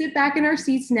we can sit back in our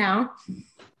seats now.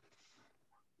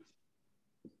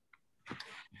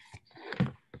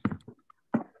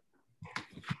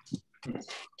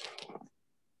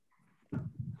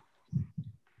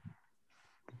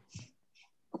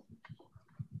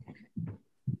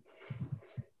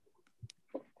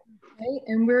 Okay,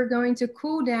 and we're going to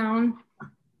cool down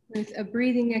with a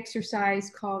breathing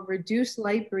exercise called reduced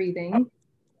light breathing.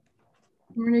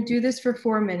 We're going to do this for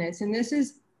 4 minutes, and this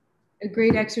is a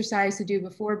great exercise to do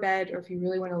before bed, or if you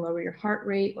really want to lower your heart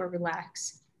rate or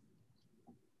relax.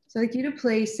 So I'd like you to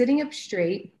place sitting up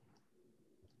straight,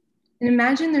 and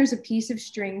imagine there's a piece of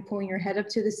string pulling your head up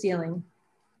to the ceiling.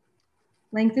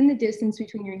 Lengthen the distance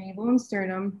between your navel and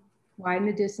sternum, widen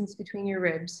the distance between your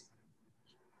ribs.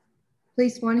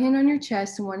 Place one hand on your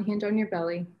chest and one hand on your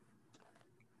belly.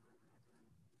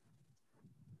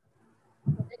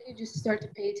 And then you just start to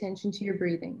pay attention to your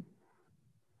breathing.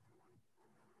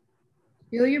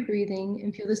 Feel your breathing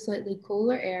and feel the slightly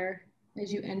cooler air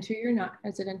as it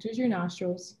enters your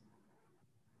nostrils,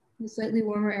 and the slightly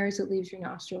warmer air as it leaves your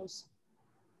nostrils.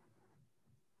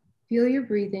 Feel your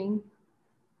breathing.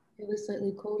 Feel the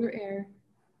slightly colder air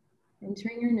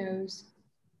entering your nose,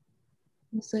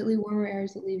 and the slightly warmer air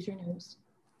as it leaves your nose.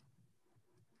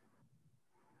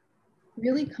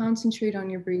 Really concentrate on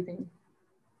your breathing.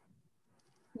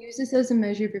 Use this as a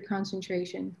measure of your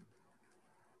concentration.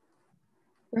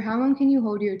 For how long can you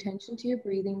hold your attention to your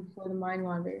breathing before the mind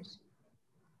wanders?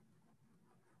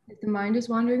 If the mind is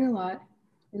wandering a lot,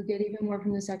 you'll get even more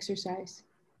from this exercise.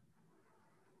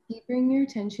 Keep bringing your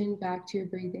attention back to your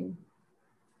breathing.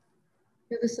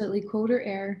 Feel the slightly colder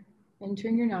air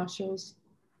entering your nostrils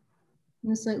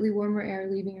and the slightly warmer air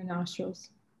leaving your nostrils.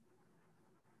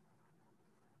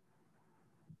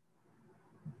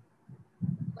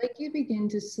 like you begin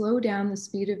to slow down the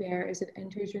speed of air as it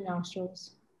enters your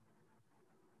nostrils.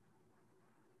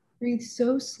 Breathe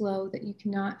so slow that you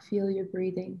cannot feel your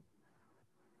breathing.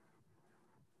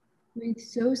 Breathe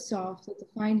so soft that the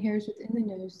fine hairs within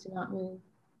the nose do not move.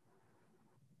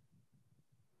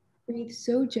 Breathe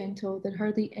so gentle that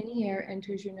hardly any air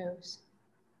enters your nose.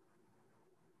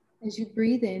 As you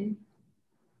breathe in,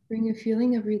 bring a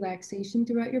feeling of relaxation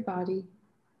throughout your body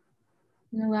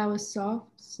and allow a soft,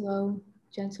 slow,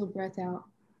 gentle breath out.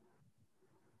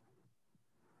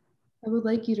 I would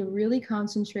like you to really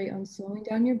concentrate on slowing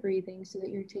down your breathing so that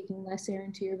you're taking less air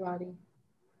into your body.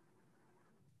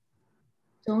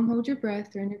 Don't hold your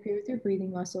breath or interfere with your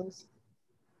breathing muscles.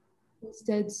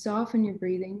 Instead, soften your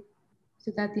breathing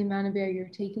so that the amount of air you're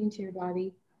taking into your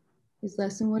body is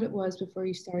less than what it was before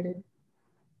you started.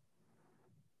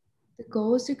 The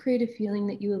goal is to create a feeling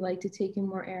that you would like to take in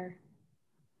more air,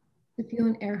 to feel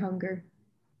an air hunger.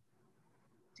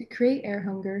 To create air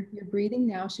hunger, your breathing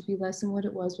now should be less than what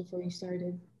it was before you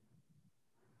started.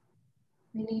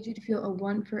 I need you to feel a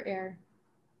want for air,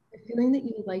 a feeling that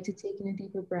you would like to take in a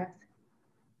deeper breath.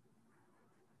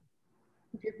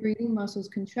 If your breathing muscles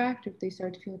contract or if they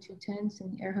start to feel too tense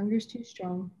and the air hunger is too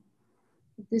strong,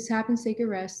 if this happens, take a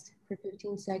rest for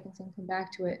 15 seconds and come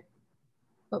back to it.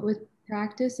 But with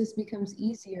practice, this becomes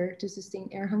easier to sustain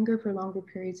air hunger for longer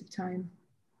periods of time.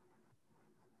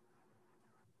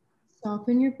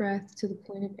 Soften your breath to the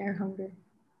point of air hunger.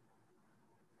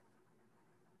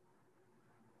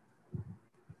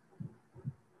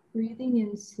 Breathing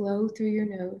in slow through your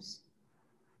nose.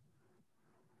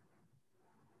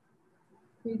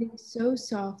 Breathing so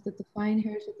soft that the fine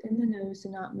hairs within the nose do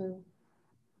not move.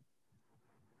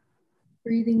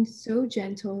 Breathing so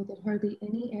gentle that hardly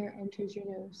any air enters your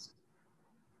nose.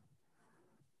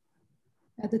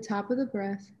 At the top of the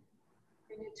breath,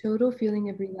 bring a total feeling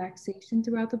of relaxation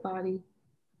throughout the body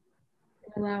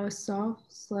and allow a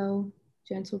soft, slow,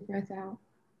 gentle breath out.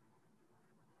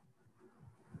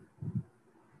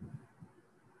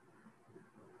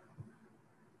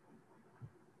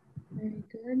 Very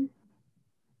good.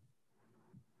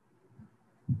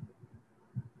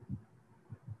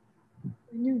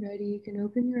 When you're ready, you can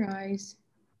open your eyes.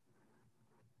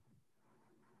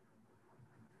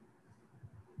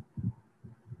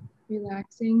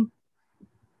 Relaxing.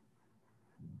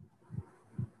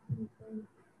 Okay.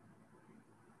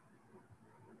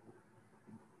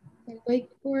 I'd like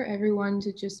for everyone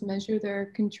to just measure their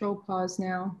control pause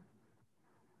now.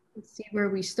 Let's see where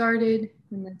we started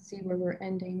and let's see where we're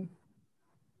ending.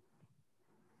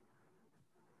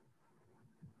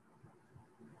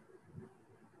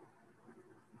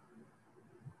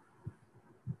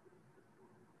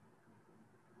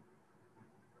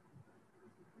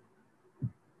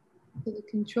 So the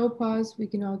control pause, we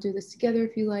can all do this together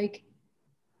if you like.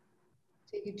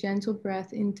 Take a gentle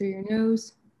breath in through your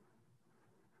nose.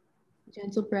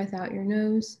 Gentle breath out your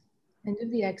nose. End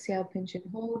of the exhale, pinch and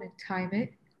hold and time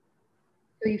it.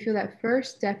 So you feel that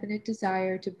first definite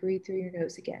desire to breathe through your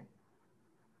nose again.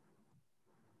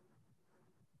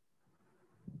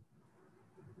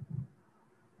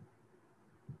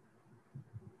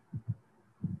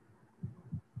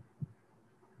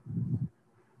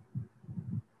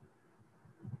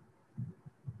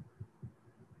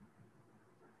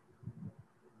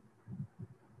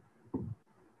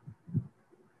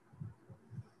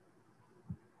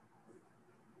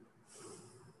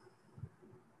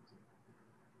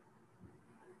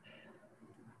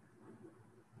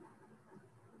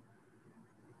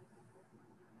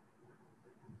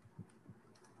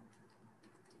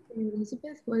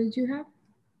 Elizabeth, what did you have?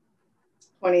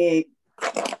 28.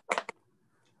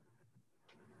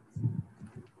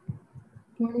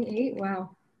 28, wow.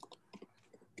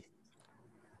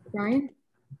 Brian?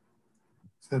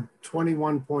 Said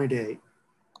 21.8.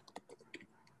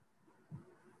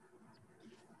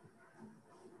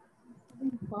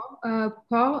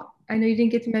 Paul, I know you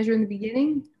didn't get to measure in the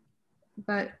beginning,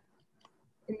 but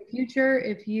in the future,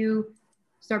 if you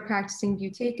start practicing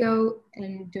Buteyko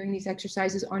and doing these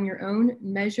exercises on your own,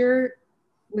 measure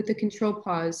with the control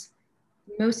pause.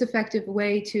 The most effective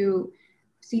way to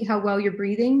see how well you're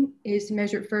breathing is to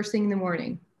measure it first thing in the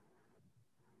morning.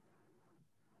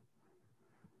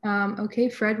 Okay,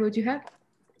 Fred, what'd you have?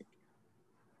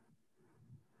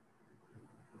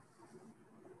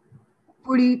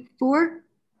 44?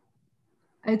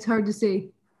 It's hard to see.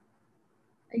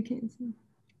 I can't see.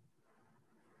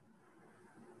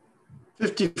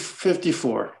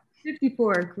 54.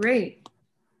 54, great.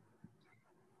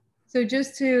 So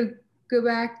just to go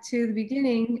back to the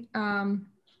beginning,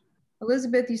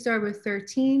 Elizabeth, you started with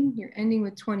 13, you're ending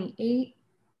with 28.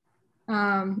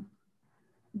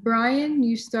 Brian,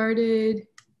 you started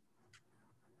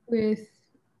with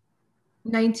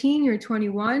 19, you're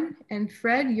 21, and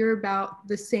Fred, you're about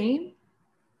the same.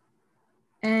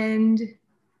 And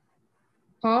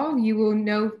Paul, you will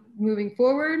know moving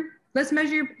forward. Let's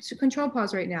measure your control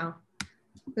pause right now.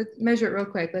 Let's measure it real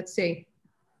quick. Let's see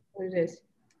what it is.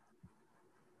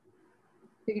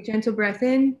 Take a gentle breath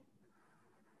in,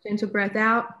 gentle breath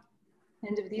out.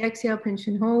 End of the exhale, pinch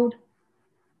and hold.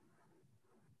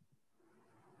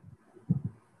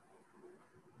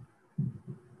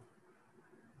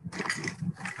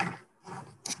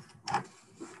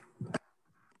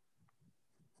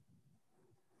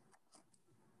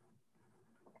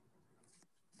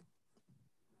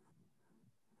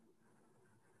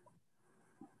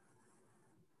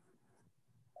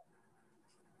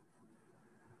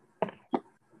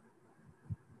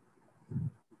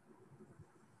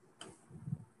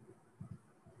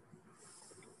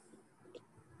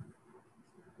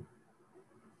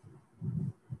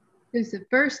 Is the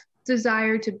first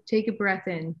desire to take a breath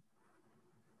in,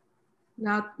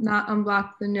 not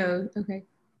unblock the nose. Okay.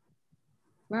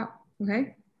 Wow.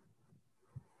 Okay.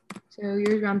 So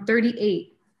you're around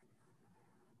 38.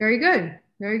 Very good.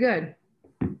 Very good.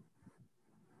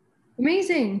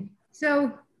 Amazing.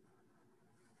 So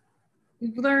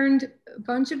we've learned a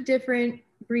bunch of different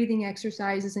breathing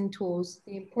exercises and tools,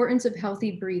 the importance of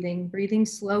healthy breathing, breathing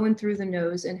slow and through the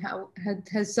nose, and how it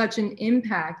has such an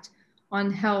impact on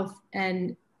health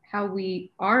and how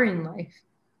we are in life.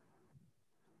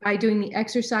 By doing the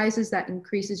exercises, that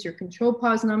increases your control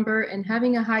pause number, and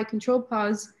having a high control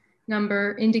pause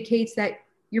number indicates that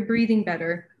you're breathing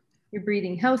better, you're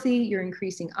breathing healthy, you're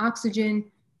increasing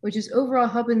oxygen, which is overall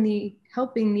helping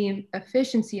the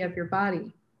efficiency of your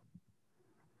body.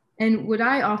 And what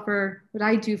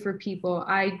I do for people,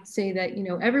 I say that, you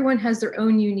know, everyone has their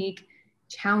own unique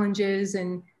challenges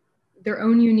and their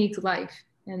own unique life.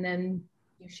 And then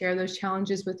you share those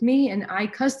challenges with me, and I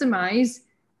customize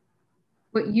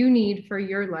what you need for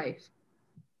your life.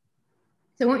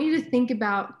 So I want you to think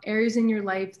about areas in your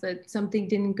life that something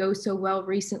didn't go so well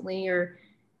recently, or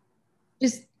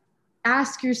just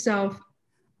ask yourself,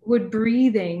 would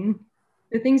breathing,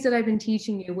 the things that I've been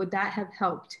teaching you, would that have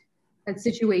helped that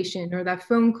situation or that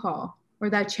phone call or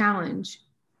that challenge?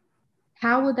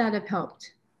 How would that have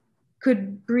helped?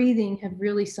 Could breathing have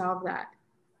really solved that?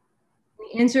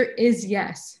 The answer is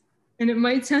yes. And it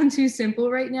might sound too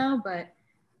simple right now, but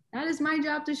that is my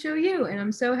job to show you, and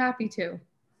I'm so happy to.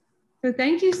 So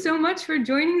thank you so much for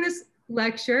joining this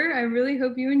lecture. I really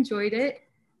hope you enjoyed it.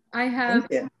 I have,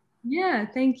 yeah,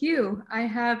 thank you. I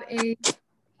have a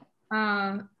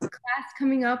class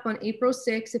coming up on April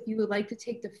 6th. If you would like to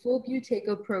take the full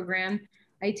Buteyko program,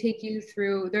 I take you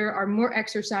through, there are more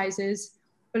exercises,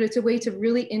 but it's a way to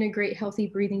really integrate healthy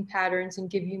breathing patterns and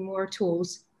give you more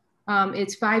tools.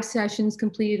 It's 5 sessions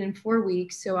completed in 4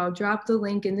 weeks, so I'll drop the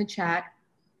link in the chat.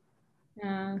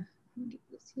 Let me get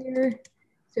this here.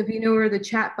 So if you know where the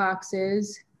chat box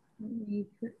is, let me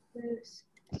put this.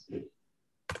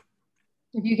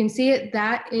 If you can see it,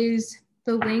 that is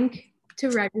the link to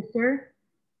register.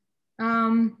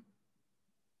 And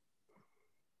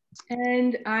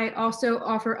I also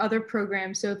offer other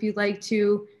programs. So if you'd like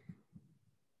to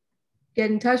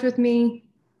get in touch with me,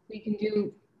 we can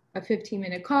do a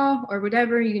 15-minute call or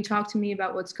whatever. You can talk to me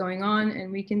about what's going on,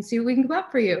 and we can see what we can come up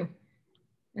for you.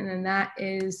 And then that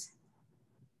is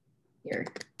here.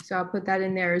 So I'll put that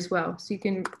in there as well. So you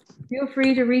can feel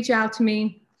free to reach out to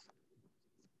me.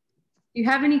 Do you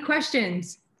have any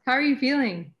questions? How are you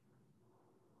feeling?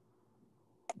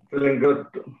 Feeling good.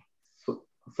 So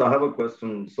I have a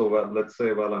question. So let's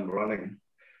say while I'm running,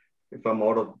 if I'm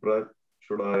out of breath,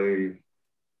 should I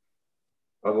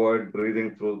avoid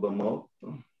breathing through the mouth?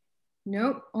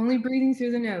 Nope, only breathing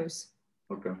through the nose.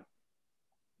 Okay.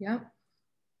 Yep.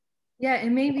 Yeah,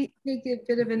 and maybe take a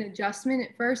bit of an adjustment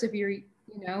at first if you're, you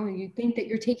know, you think that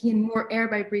you're taking in more air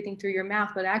by breathing through your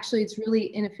mouth, but actually it's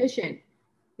really inefficient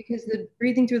because the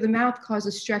breathing through the mouth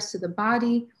causes stress to the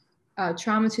body,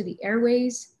 trauma to the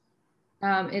airways.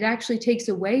 It actually takes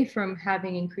away from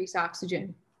having increased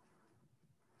oxygen.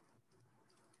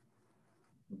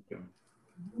 Okay.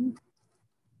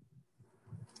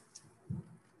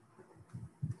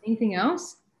 Anything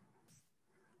else?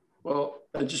 Well,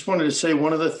 I just wanted to say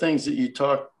one of the things that you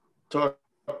talked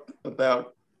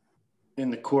about in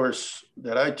the course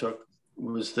that I took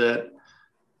was that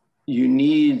you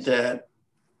need that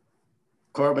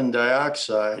carbon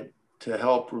dioxide to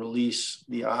help release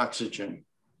the oxygen.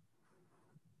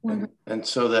 And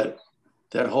so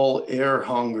that whole air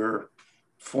hunger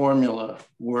formula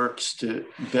works to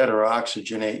better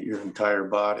oxygenate your entire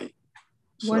body.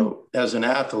 So as an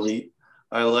athlete,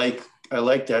 I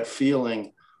like that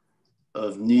feeling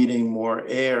of needing more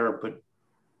air, but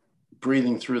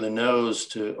breathing through the nose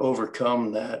to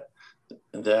overcome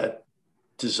that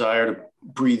desire to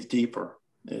breathe deeper.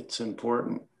 It's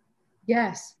important.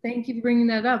 Yes, thank you for bringing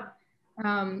that up.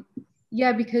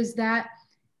 Yeah, because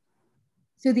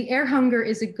so the air hunger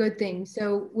is a good thing.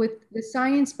 So with the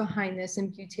science behind this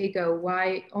in Buteyko,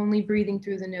 why only breathing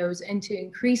through the nose and to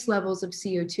increase levels of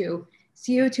CO2.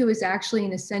 CO2 is actually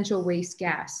an essential waste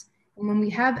gas. And when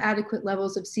we have adequate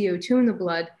levels of CO2 in the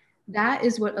blood, that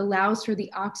is what allows for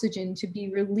the oxygen to be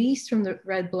released from the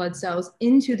red blood cells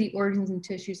into the organs and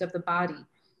tissues of the body.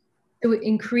 So it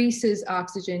increases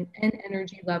oxygen and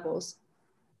energy levels.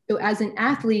 So as an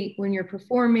athlete, when you're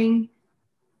performing,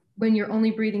 when you're only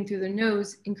breathing through the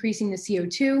nose, increasing the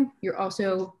CO2, you're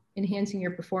also enhancing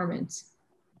your performance.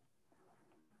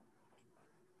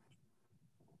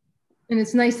 And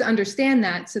it's nice to understand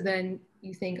that. So then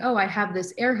you think, oh, I have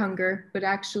this air hunger, but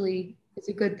actually it's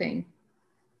a good thing.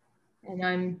 And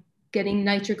I'm getting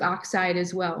nitric oxide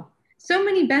as well. So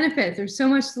many benefits. There's so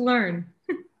much to learn.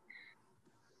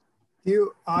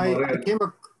 I came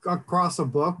across a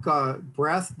book,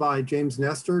 Breath by James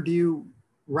Nestor. Do you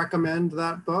recommend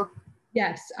that book?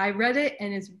 Yes, I read it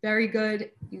and it's very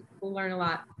good. You will learn a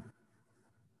lot.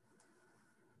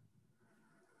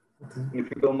 Okay. If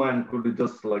you don't mind, could you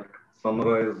just like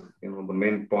summarize, the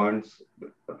main points?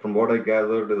 From what I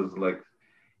gathered is like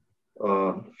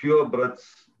fewer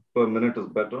breaths per minute is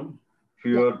better,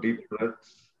 fewer deep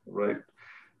breaths, right?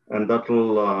 And that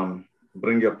will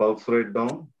bring your pulse rate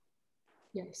down.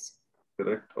 Yes.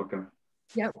 Correct? Okay.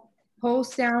 Yep.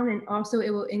 Pulse down, and also it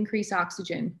will increase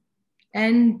oxygen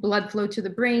and blood flow to the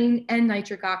brain and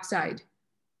nitric oxide.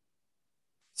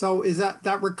 So is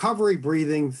that recovery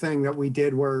breathing thing that we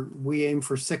did where we aim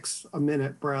for 6 a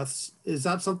minute breaths, is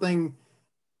that something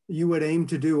you would aim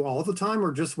to do all the time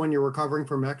or just when you're recovering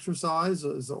from exercise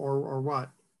or what?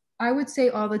 I would say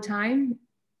all the time.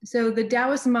 So the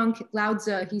Taoist monk Lao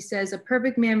Tzu, he says, a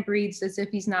perfect man breathes as if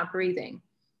he's not breathing.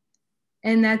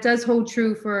 And that does hold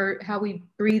true for how we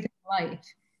breathe in life,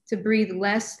 to breathe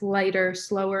less, lighter,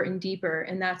 slower, and deeper.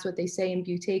 And that's what they say in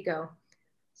Buteyko.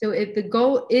 So if the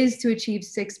goal is to achieve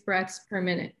 6 breaths per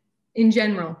minute in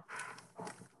general.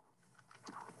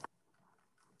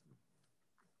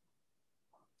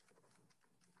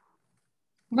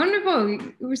 Wonderful.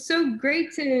 It was so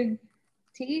great to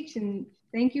teach, and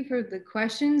thank you for the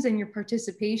questions and your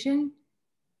participation.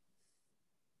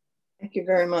 Thank you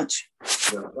very much.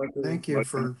 Yeah, thank you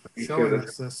for showing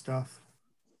us this stuff.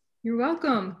 You're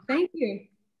welcome. Thank you.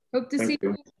 Hope to see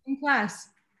you in class.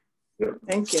 Yeah.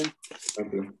 Thank you.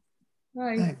 Thank you.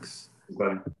 Bye. Thanks.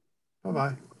 Bye.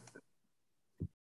 Bye-bye.